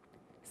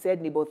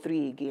 said neighbor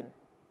 3 again.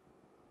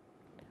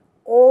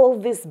 All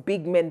these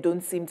big men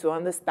don't seem to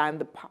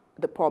understand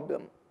the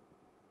problem.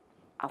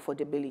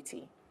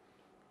 Affordability.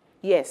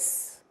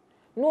 Yes,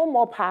 no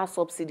more power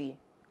subsidy,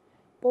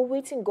 but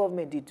waiting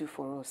government they do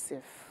for us,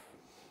 safe.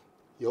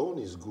 Your own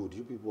is good.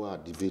 You people are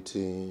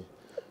debating.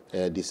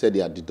 They said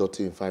they are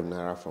deducting 5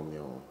 naira from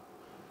your...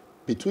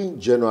 Between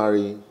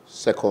January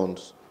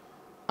 2nd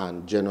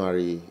and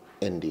January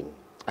ending,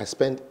 I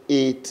spent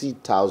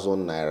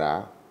 80,000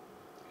 naira.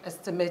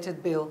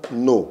 Estimated bill?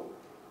 No.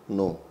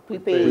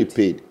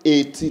 Prepaid.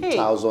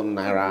 80,000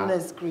 naira.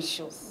 Goodness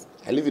gracious.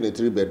 I live in a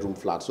 3-bedroom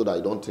flat, so that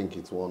I don't think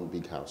it's one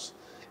big house.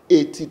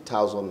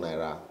 80,000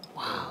 naira.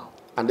 Wow.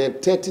 And then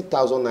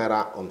 30,000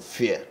 naira on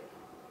fare,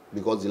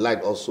 because the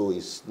light also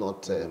is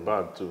not...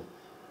 bad too.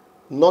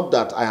 Not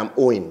that I am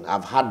owing.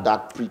 I've had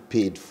that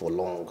prepaid for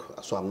long,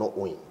 so I'm not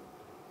owing.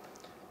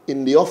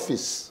 In the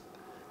office,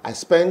 I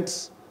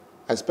spent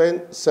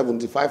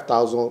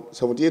 78,000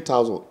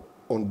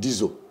 on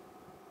diesel,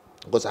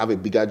 because I have a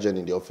bigger gen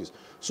in the office.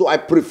 So I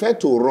prefer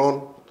to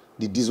run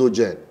the diesel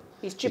gen.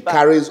 It's cheaper. It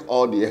carries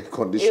all the air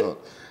condition,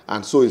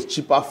 and so it's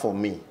cheaper for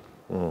me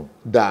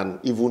than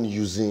even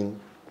using,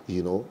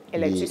 you know,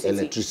 the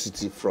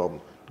electricity from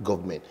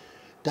government.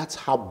 That's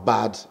how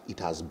bad it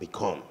has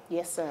become.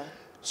 Yes, sir.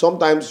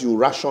 Sometimes you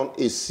ration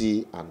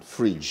AC and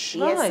fridge.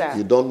 Yes, sir.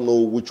 You don't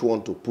know which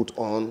one to put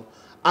on.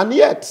 And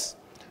yet,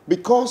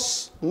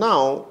 because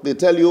now they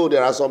tell you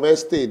there are some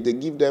estates, they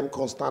give them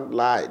constant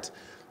light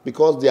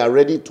because they are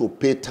ready to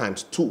pay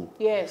 ×2.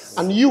 Yes.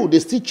 And they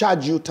still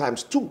charge you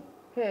 ×2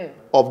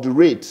 of the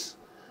rate.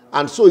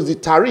 And so is the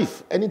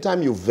tariff.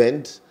 Anytime you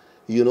vent,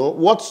 you know,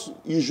 what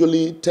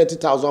usually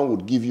 30,000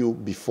 would give you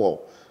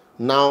before,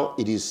 now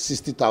it is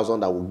 60,000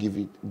 that will give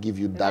you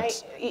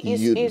that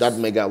that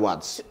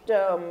megawatts.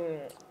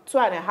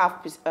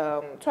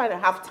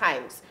 2.5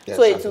 times. Yeah,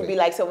 so exactly. it will be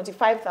like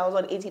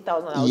 75,000,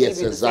 80,000. I'll yes,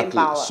 give you exactly. the same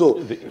power. So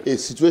a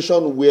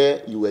situation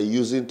where you were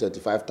using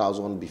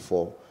 35,000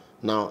 before,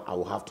 now I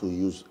will have to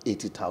use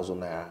 80,000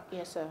 naira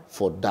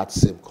for that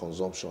same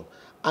consumption.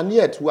 And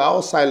yet we are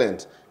all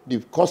silent. The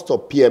cost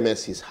of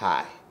PMS is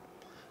high.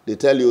 they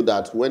tell you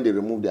that when they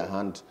remove their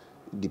hand,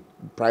 the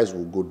price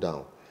will go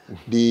down.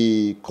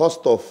 The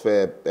cost of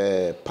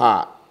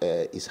power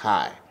is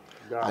high,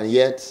 and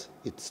yet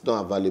it's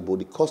not available.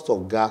 The cost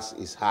of gas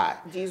is high,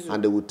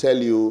 and they will tell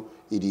you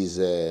it is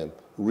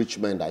rich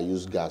men that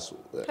use gas.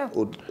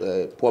 Poor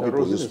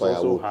people use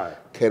firewood.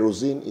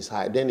 Kerosene is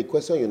high. Then the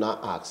question you now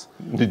ask: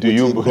 Do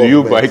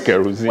you buy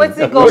kerosene? What's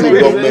the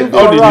government?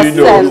 How did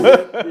you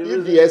know?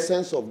 If the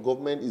essence of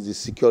government is the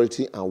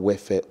security and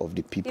welfare of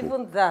the people,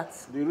 even that,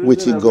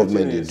 which the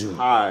government they do.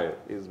 High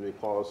is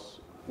because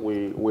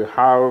we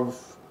have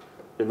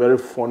a very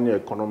funny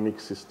economic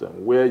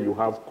system where you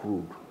have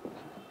crude,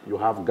 you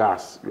have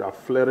gas, you are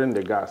flaring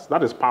the gas.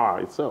 That is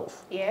power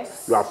itself.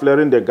 Yes. You are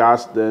flaring the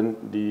gas, then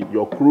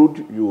your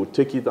crude, you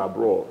take it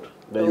abroad.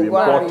 Then you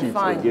import it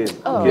again.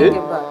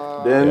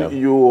 Okay? Then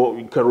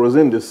you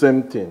kerosene the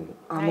same thing.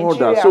 And all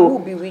that. So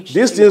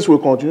these things will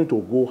continue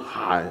to go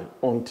high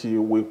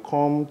until we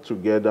come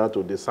together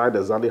to decide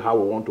exactly how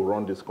we want to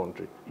run this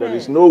country. There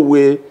is no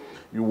way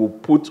you will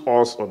put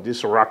us on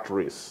this rat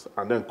race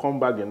and then come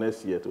back the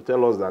next year to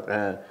tell us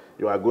that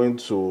you are going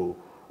to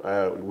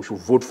we should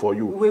vote for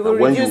you. We will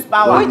reduce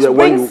power. Which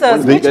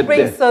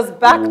brings us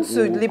back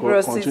to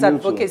Liberal Seats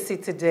Advocacy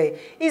today.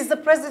 Is the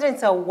president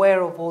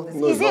aware of all this?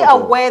 Is he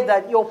aware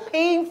that you're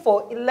paying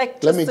for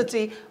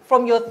electricity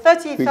from your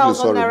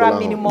 30,000 naira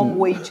minimum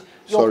wage?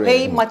 You're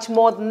paying much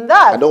more than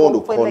that. I don't want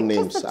to call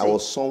names. I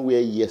was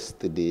somewhere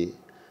yesterday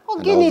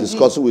and I was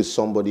discussing with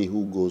somebody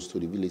who goes to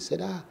the village.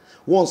 Said,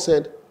 one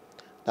said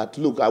that,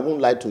 look, I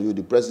won't lie to you,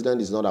 the president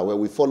is not aware.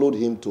 We followed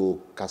him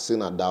to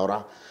Kasina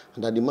Daura,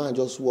 and that the man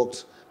just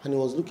walked and he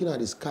was looking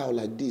at his cow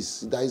like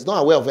this, that he's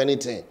not aware of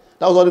anything.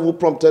 That was not even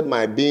prompted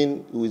my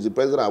being, who is the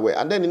president, aware.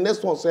 And then the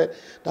next one said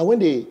that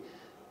when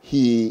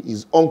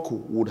his uncle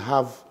would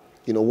have,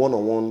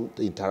 one-on-one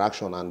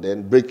interaction and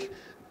then break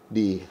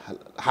the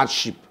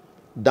hardship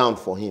down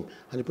for him.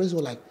 And the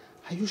president was like,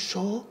 are you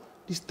sure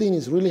this thing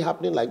is really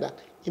happening like that?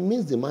 It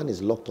means the man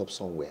is locked up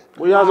somewhere.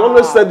 Well, he has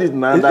always said it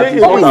now. That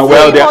he's not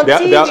aware. On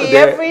TV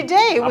every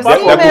day.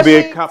 That could be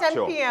a capture.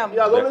 10 p.m. He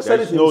has always said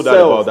it himself. No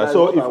doubt about that.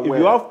 So if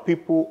you have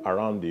people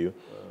around you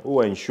who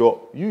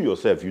ensure, you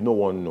yourself, you don't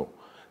want to know,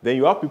 then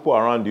you have people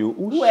around you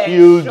who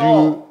shield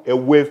you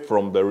away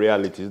from the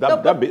realities.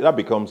 That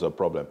becomes a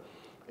problem.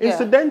 Yeah.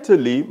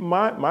 Incidentally,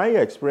 my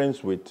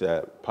experience with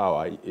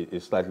power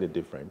is slightly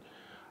different.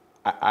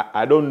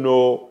 I don't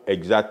know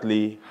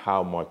exactly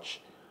how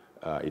much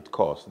it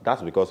costs.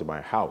 That's because in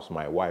my house,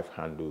 my wife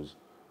handles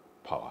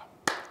power.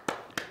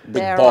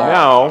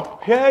 Now,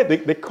 here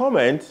the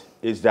comment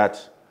is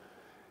that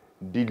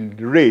the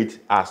rate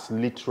has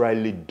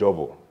literally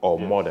doubled or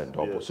more than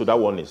double. Yes. So that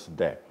one is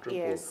there.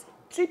 Yes.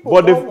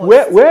 But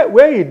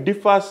where it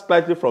differs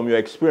slightly from your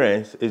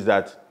experience is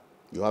that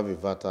you have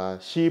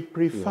inverter. She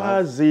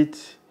prefers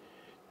it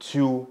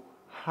to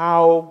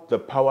how the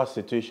power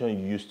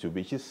situation used to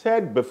be. She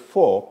said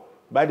before,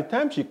 by the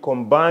time she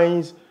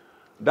combines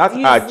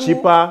that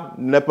cheaper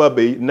NEPA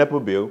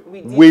bill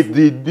with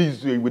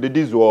the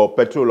diesel or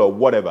petrol or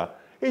whatever,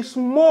 it's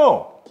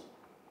more.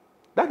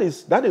 That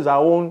is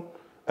our own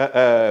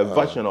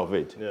version of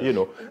it.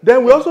 Yes.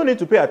 Then we also need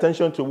to pay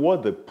attention to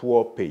what the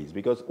poor pays,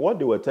 because what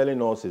they were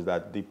telling us is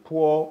that the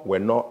poor were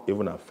not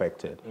even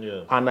affected.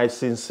 Yes. And I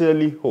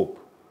sincerely hope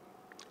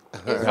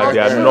that they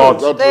are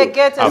not. They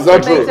get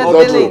estimated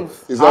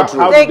billings. Is that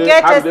true? They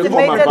get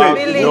estimated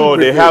billings. No,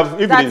 they have.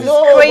 If it is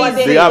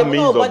crazy, they have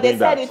means of doing that. But they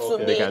said it to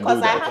me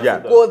because I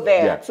had to go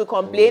there to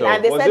complain,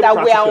 and they said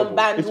that we are on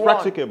band 1. It's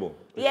practicable.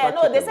 Yeah,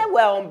 no, they said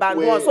we're on band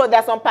 1. So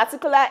there's some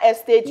particular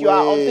estate you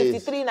are on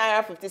 53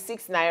 naira,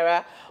 56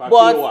 naira.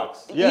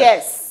 But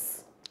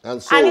yes.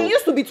 And it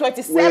used to be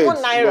 27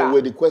 naira.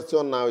 No, the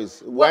question now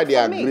is why they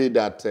agree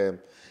that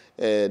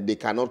they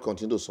cannot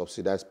continue to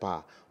subsidize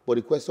power. But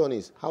the question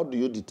is, how do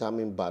you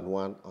determine band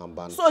 1 and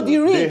band 2? So the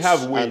rich, they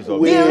have ways of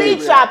the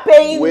rich are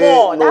paying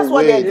more. That's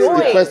what they're doing.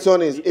 The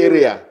question is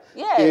area.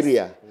 Yes.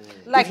 Area.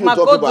 Like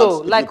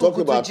Magodo, like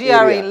Ukutu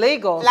GRA in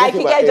Lagos. Like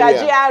Ikeja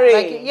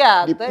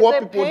GRA. The poor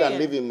people that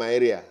live in my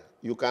area,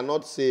 you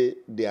cannot say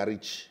they are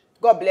rich.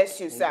 God bless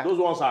you, sir. Those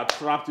ones are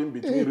trapped in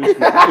between rich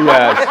people.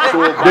 Yes.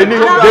 So they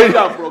need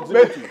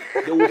proximity.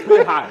 They will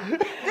pay high.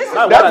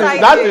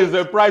 That is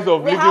the price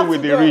of living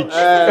with the rich.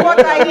 This is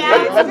what I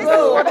did. This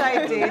is what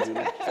I did.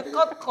 To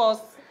cut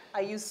costs,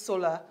 I use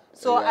solar.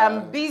 So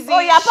I'm busy. Oh,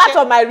 you're part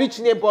of my rich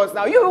neighbors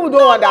now. You don't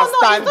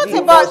understand. No,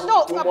 it's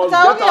not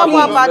about, tell me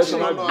about you.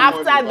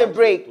 After the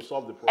break,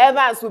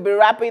 Evans will be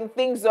wrapping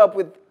things up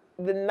with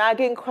the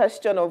nagging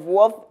question of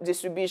wealth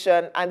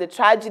distribution and the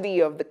tragedy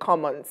of the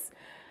commons.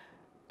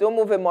 Don't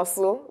move a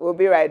muscle. We'll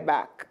be right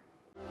back.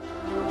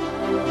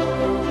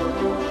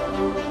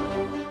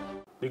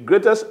 The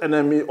greatest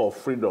enemy of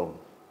freedom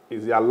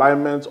is the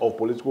alignment of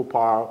political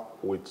power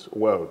with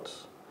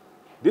wealth.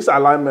 This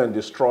alignment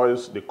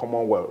destroys the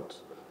commonwealth,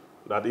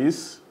 that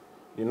is,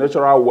 the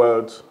natural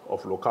wealth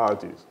of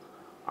localities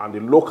and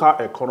the local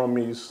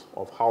economies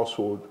of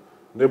household,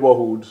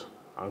 neighborhoods,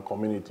 and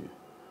community,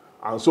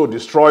 and so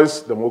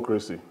destroys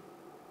democracy,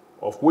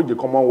 of which the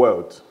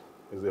commonwealth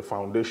is the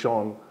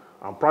foundation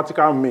and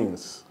practical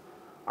means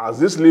as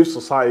this leaves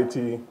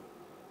society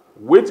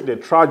with the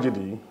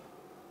tragedy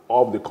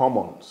of the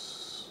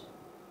commons.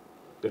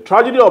 The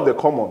tragedy of the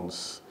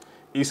commons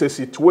is a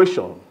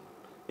situation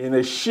in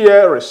a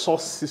shared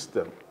resource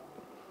system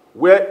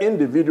where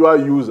individual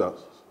users,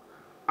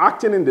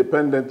 acting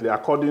independently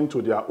according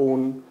to their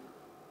own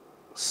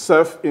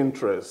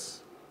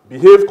self-interest,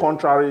 behave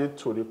contrary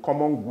to the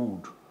common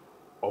good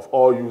of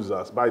all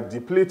users by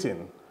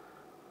depleting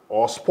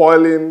or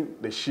spoiling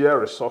the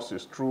shared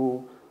resources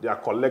through their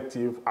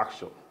collective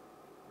action.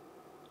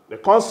 The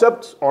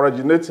concept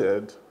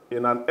originated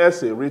in an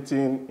essay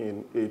written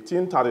in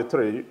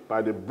 1833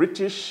 by the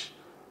British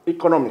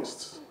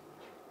economist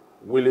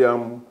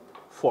William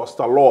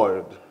Foster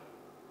Lloyd,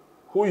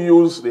 who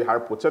used the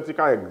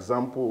hypothetical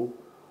example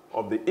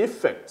of the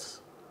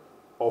effects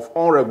of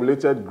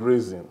unregulated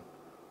grazing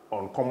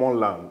on common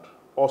land,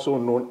 also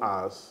known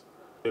as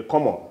a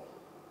common.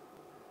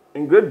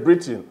 In Great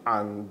Britain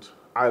and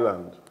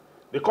Ireland,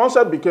 the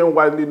concept became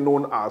widely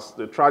known as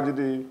the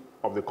tragedy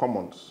of the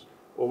commons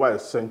over a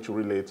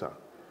century later.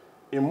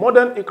 In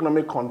modern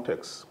economic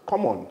context,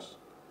 commons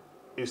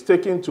is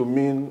taken to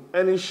mean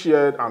any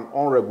shared and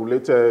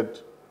unregulated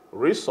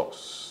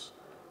resource,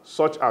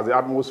 such as the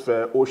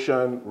atmosphere,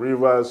 ocean,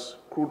 rivers,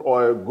 crude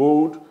oil,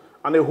 gold,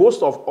 and a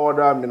host of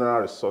other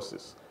mineral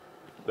resources.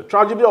 The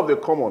tragedy of the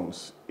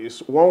commons is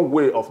one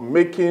way of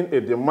making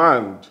a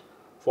demand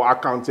for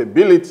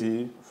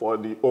accountability for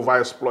the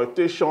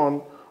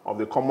overexploitation of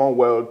the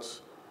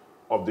commonwealth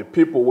of the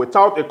people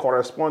without a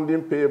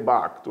corresponding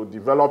payback to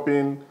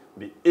developing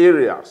the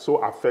area so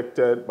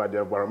affected by the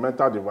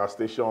environmental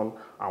devastation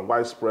and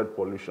widespread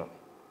pollution.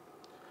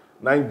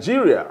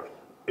 Nigeria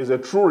is a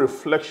true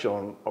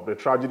reflection of the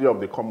tragedy of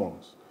the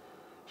commons.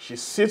 She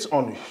sits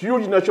on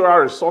huge natural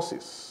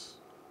resources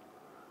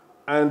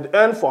and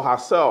earns for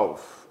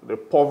herself the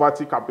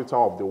poverty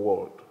capital of the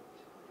world.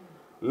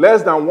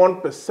 Less than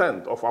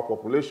 1% of our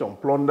population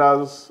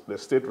plunders the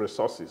state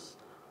resources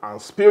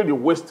and spill the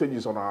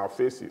wastages on our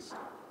faces,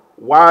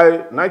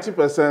 while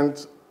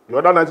 90%, the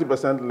other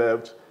 90%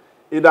 left,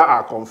 either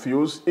are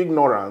confused,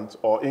 ignorant,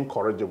 or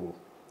incorrigible.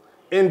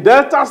 In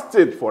Delta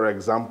State, for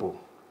example,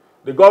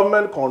 the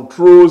government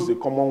controls the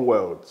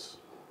Commonwealth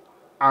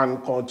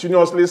and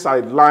continuously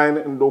sideline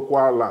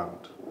Ndokwa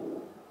land.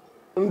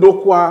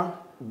 Ndokwa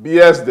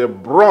bears the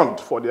brunt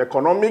for the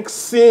economic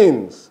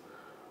sins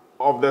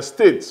of the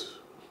state,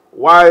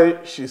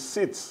 while she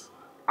sits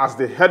as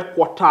the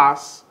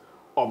headquarters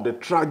of the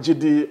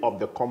tragedy of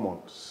the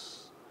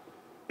commons.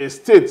 A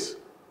state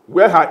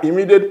where her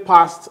immediate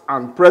past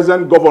and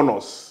present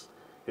governors,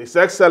 His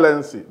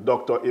Excellency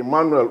Dr.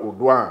 Emmanuel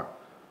Udwan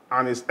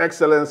and His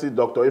Excellency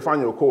Dr.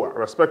 Ifeanyi Okowa,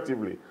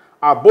 respectively,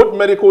 are both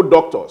medical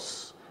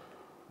doctors,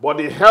 but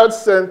the health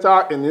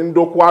center in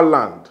Ndokwa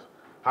land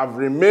have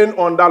remained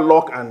under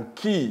lock and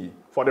key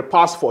for the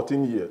past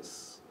 14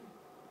 years.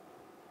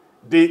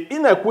 The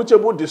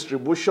inequitable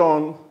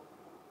distribution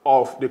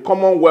of the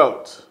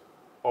commonwealth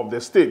of the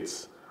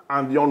states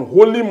and the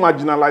unholy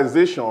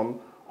marginalization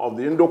of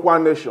the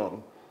Ndokwa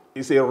nation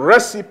is a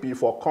recipe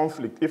for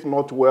conflict, if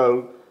not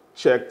well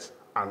checked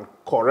and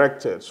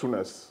corrected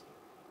soonest.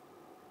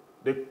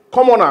 The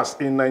commoners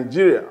in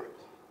Nigeria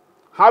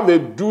have a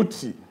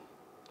duty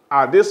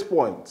at this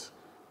point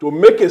to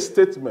make a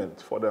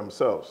statement for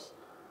themselves,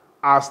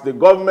 as the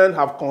government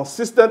have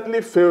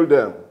consistently failed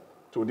them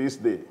to this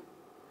day.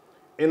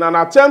 In an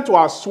attempt to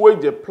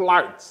assuage the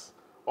plight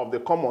of the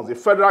commons, the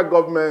federal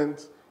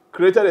government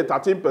created a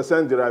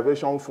 13%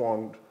 derivation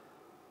fund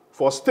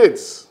for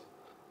states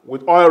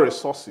with oil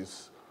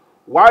resources,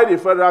 while the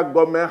federal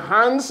government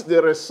hands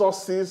the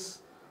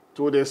resources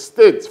to the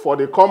state for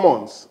the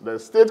commons. The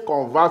state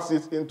converts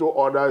it into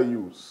other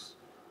use.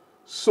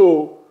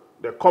 So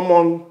the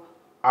commons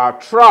are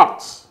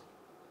trapped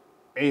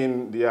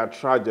in their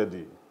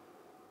tragedy.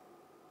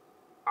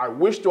 I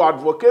wish to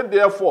advocate,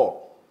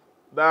 therefore,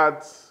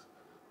 that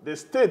the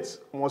state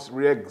must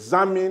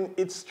re-examine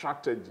its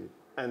strategy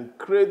and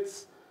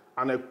create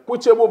an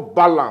equitable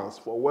balance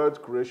for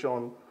wealth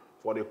creation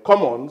for the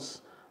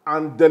commons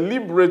and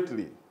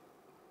deliberately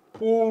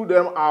pull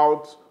them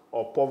out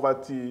of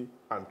poverty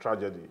and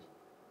tragedy.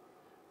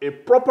 A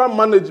proper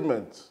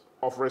management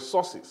of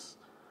resources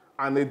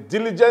and a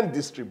diligent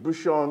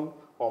distribution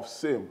of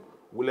same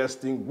will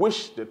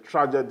extinguish the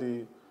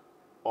tragedy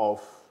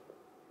of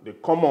the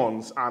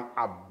commons and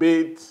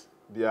abate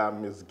their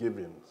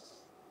misgivings.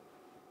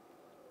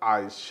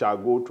 I shall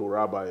go to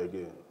Rabbi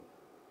again.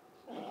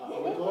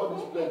 With all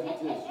these plenty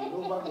things,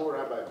 you never go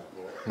Rabbi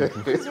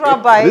before. This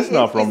Rabbi, this is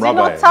not from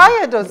Rabbi. Is he not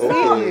tired of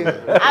seeing you?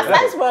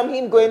 Aside from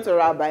him going to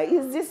Rabbi,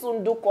 is this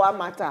Ndokwa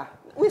matter?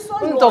 We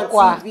saw you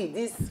on TV,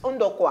 this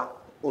Ndokwa.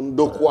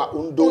 Ndokwa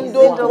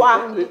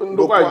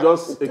Ndokwa is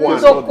just a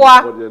case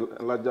for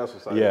the larger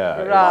society.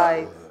 Yeah.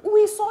 Right.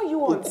 We saw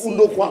you on TV.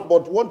 Ndokwa,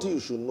 but one thing you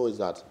should know is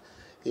that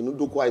in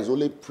Ndokwa is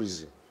only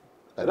prison.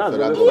 He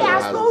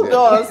has told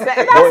us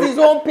that's his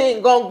own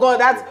pain, gone.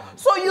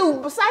 So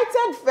you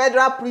cited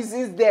federal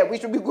prisons there. We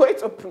should be going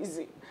to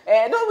prison.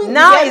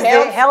 Now is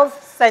the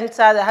health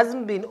center that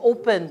hasn't been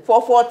open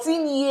for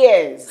 14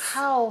 years.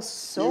 How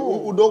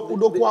so?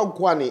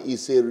 Udokwa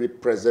is a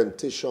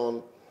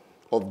representation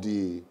of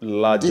the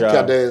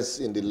decadence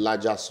in the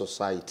larger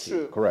society.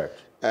 True. Correct.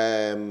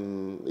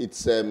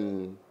 It's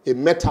a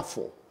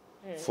metaphor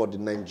for the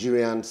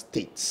Nigerian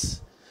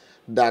states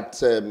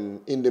that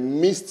in the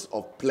midst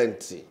of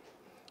plenty,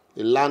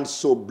 a land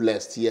so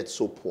blessed yet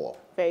so poor.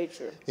 Very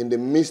true. In the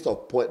midst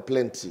of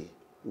plenty,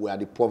 we are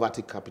the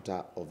poverty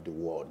capital of the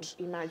world.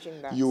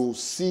 Imagine that. You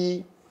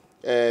see,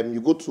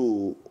 you go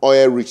to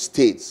oil-rich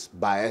states,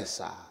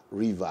 Bayelsa,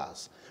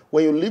 Rivers.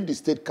 When you leave the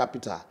state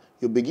capital,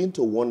 you begin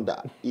to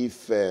wonder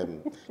if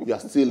you are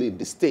still in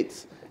the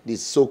states, the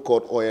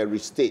so-called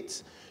oil-rich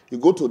states. You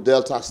go to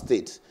Delta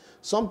State.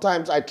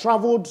 Sometimes I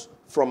traveled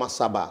from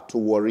Asaba to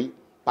Warri,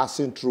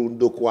 passing through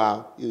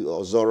Ndokwa,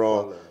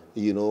 Ozoro,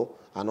 you know,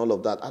 and all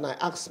of that. And I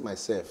asked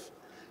myself,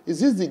 is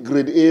this the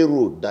grade A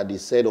road that they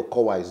said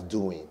Okowa is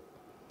doing?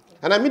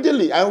 And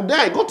immediately,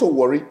 I got to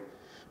Warri.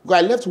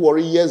 Because I left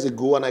Warri years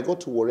ago, and I got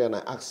to Warri, and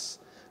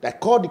I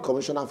called the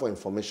commissioner for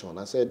information.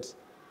 I said,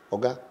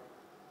 Oga,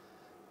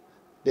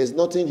 there's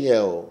nothing here.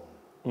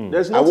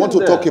 I want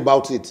to talk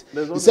about it.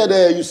 He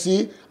said, you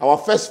see, our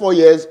first 4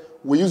 years,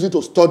 we use it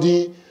to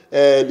study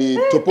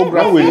the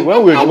topography.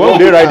 When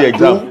they write the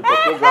exam.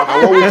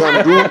 And what we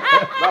can do.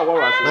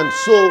 And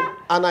so,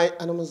 and I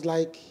was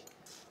like,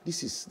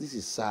 this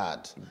is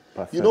sad.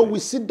 Pathetic. You know, we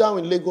sit down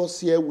in Lagos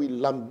here, we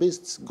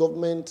lambaste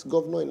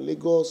governor in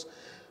Lagos.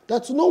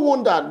 That's no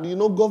wonder, you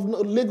know,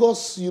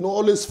 Lagos, you know,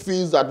 always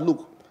feels that,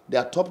 look, they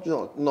are top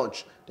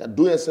notch. They are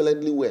doing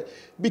excellently well.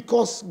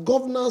 Because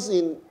governors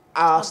in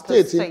our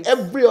states, in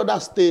every other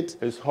state,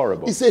 it's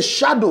horrible. It's a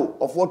shadow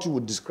of what you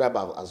would describe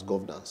as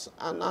governance.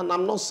 And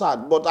I'm not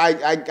sad, but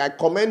I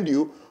commend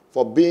you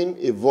for being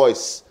a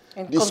voice.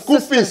 And the school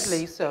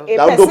fees so.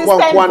 that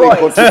Kwani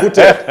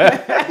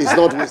contributed is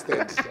not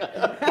wasted.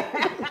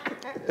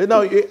 You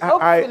know,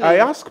 I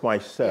ask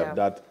myself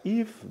that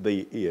if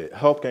the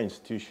healthcare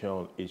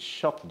institution is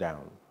shut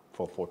down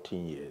for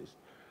 14 years,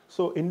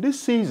 so in this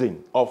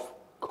season of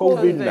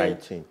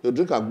COVID-19, you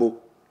drink Agbo.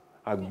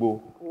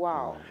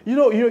 Wow. You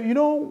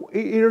know,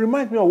 it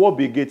reminds me of what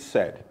Bill Gates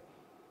said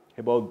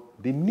about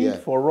the need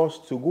for us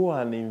to go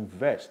and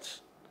invest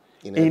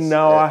in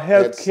our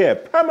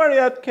healthcare, primary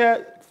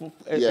healthcare,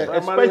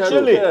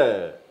 especially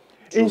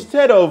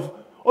instead of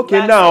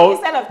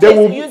they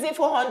will use it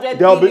 400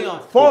 billion.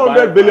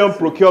 400 billion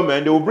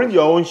procurement. They will bring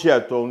your own share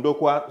to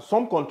Ndokwa.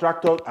 Some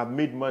contractors have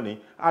made money.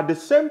 At the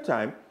same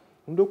time,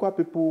 Ndokwa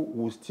people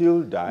will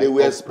still die. They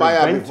will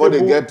expire before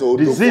they get to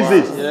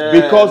diseases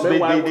because they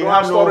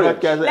have no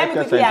healthcare. Let me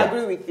quickly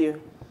agree with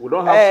you. We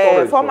don't have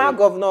storage. Former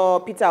Governor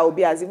Peter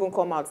Obi has even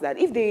come out that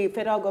if the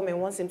federal government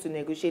wants him to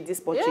negotiate this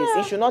purchase,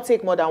 it should not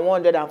take more than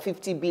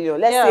 150 billion.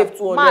 Let's save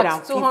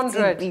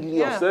 250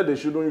 billion. They said they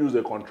shouldn't use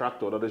a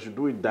contractor, that they should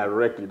do it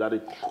directly. That the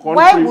country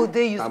Why would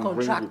they use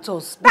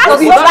contractors? That's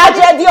the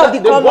tragedy of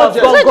the common.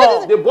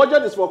 The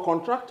budget is for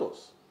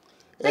contractors.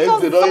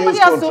 Because somebody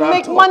has to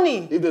make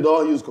money. If they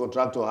don't use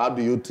contractor, how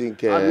do you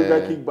think? How do you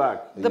get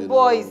kickback? The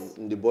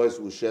boys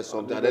will share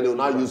something, and then they will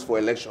not use for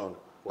election.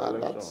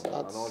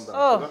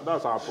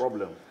 That's our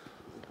problem.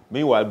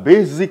 Meanwhile,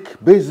 basic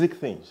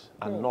things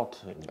are not.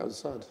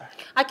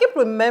 I keep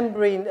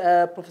remembering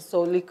Professor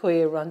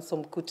Olikoye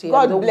Ransom Kuti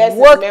God and bless the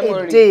work his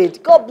memory. he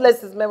did. God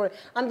bless his memory.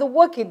 And the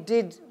work he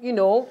did, you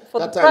know, for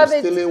that the time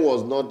private. stealing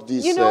was not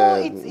this. You know,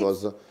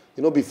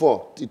 you know,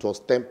 before it was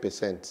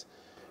 10%.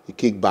 You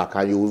kick back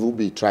and you will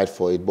be tried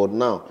for it. But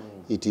now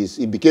it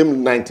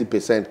became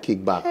 90%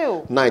 kickback.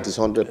 Now it is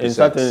 100%. In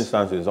certain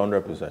instances,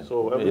 100%.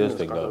 So everything is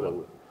kind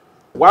of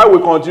while we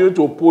continue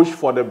to push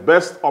for the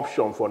best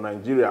option for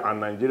Nigeria and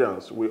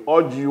Nigerians, we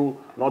urge you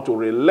not to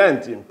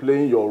relent in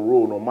playing your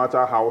role, no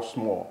matter how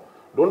small.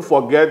 Don't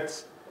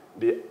forget,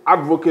 the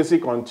advocacy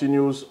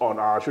continues on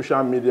our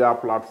social media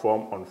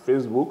platform on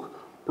Facebook,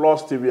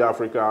 Plus TV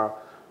Africa,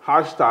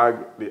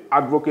 hashtag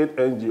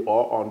TheAdvocateNG,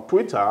 or on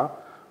Twitter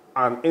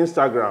and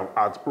Instagram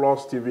at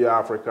Plus TV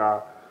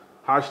Africa,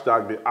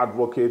 hashtag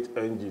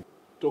TheAdvocateNG.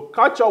 To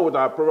catch up with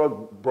our previous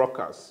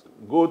broadcasts,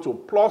 go to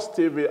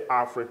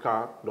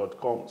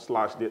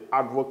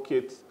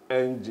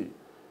plustvafrica.com/TheAdvocateNG.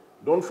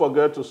 Don't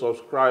forget to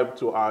subscribe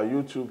to our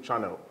YouTube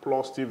channel,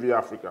 Plus TV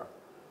Africa.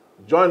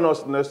 Join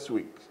us next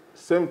week,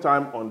 same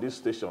time on this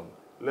station.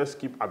 Let's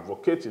keep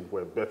advocating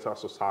for a better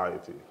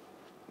society.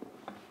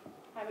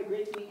 Have a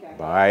great week.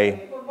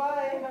 Bye.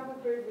 Bye-bye. Have a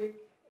great week.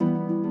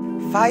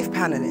 5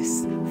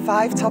 panelists,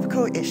 5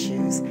 topical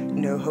issues,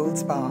 no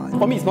holds barred.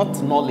 For me, it's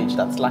not knowledge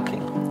that's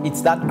lacking.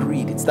 It's that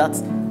greed. It's that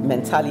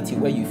mentality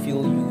where you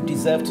feel you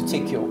deserve to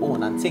take your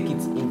own and take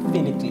it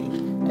infinitely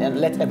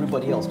and let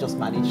everybody else just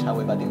manage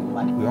however they will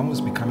manage. We're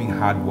almost becoming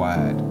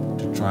hardwired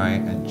to try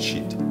and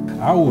cheat.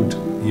 I would,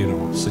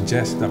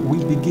 suggest that we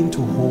begin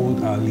to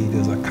hold our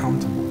leaders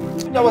accountable.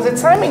 There was a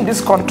time in this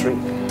country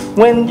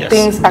when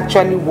things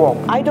actually work.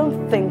 I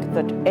don't think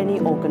that any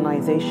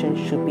organization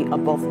should be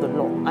above the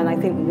law. And I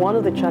think one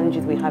of the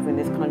challenges we have in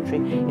this country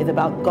is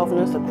about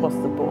governance across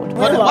the board.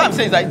 What I'm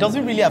saying is that it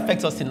doesn't really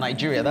affect us in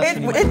Nigeria. That's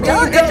It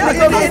does.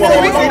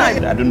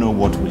 I don't know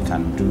what we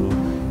can do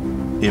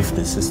if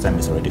the system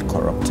is already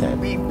corrupted.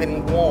 We've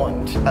been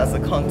warned as a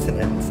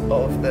continent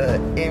of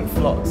the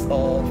influx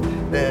of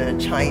the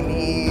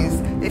Chinese.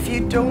 If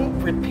you don't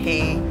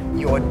repay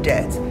your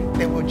debt,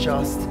 they will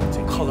just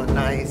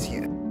colonize you.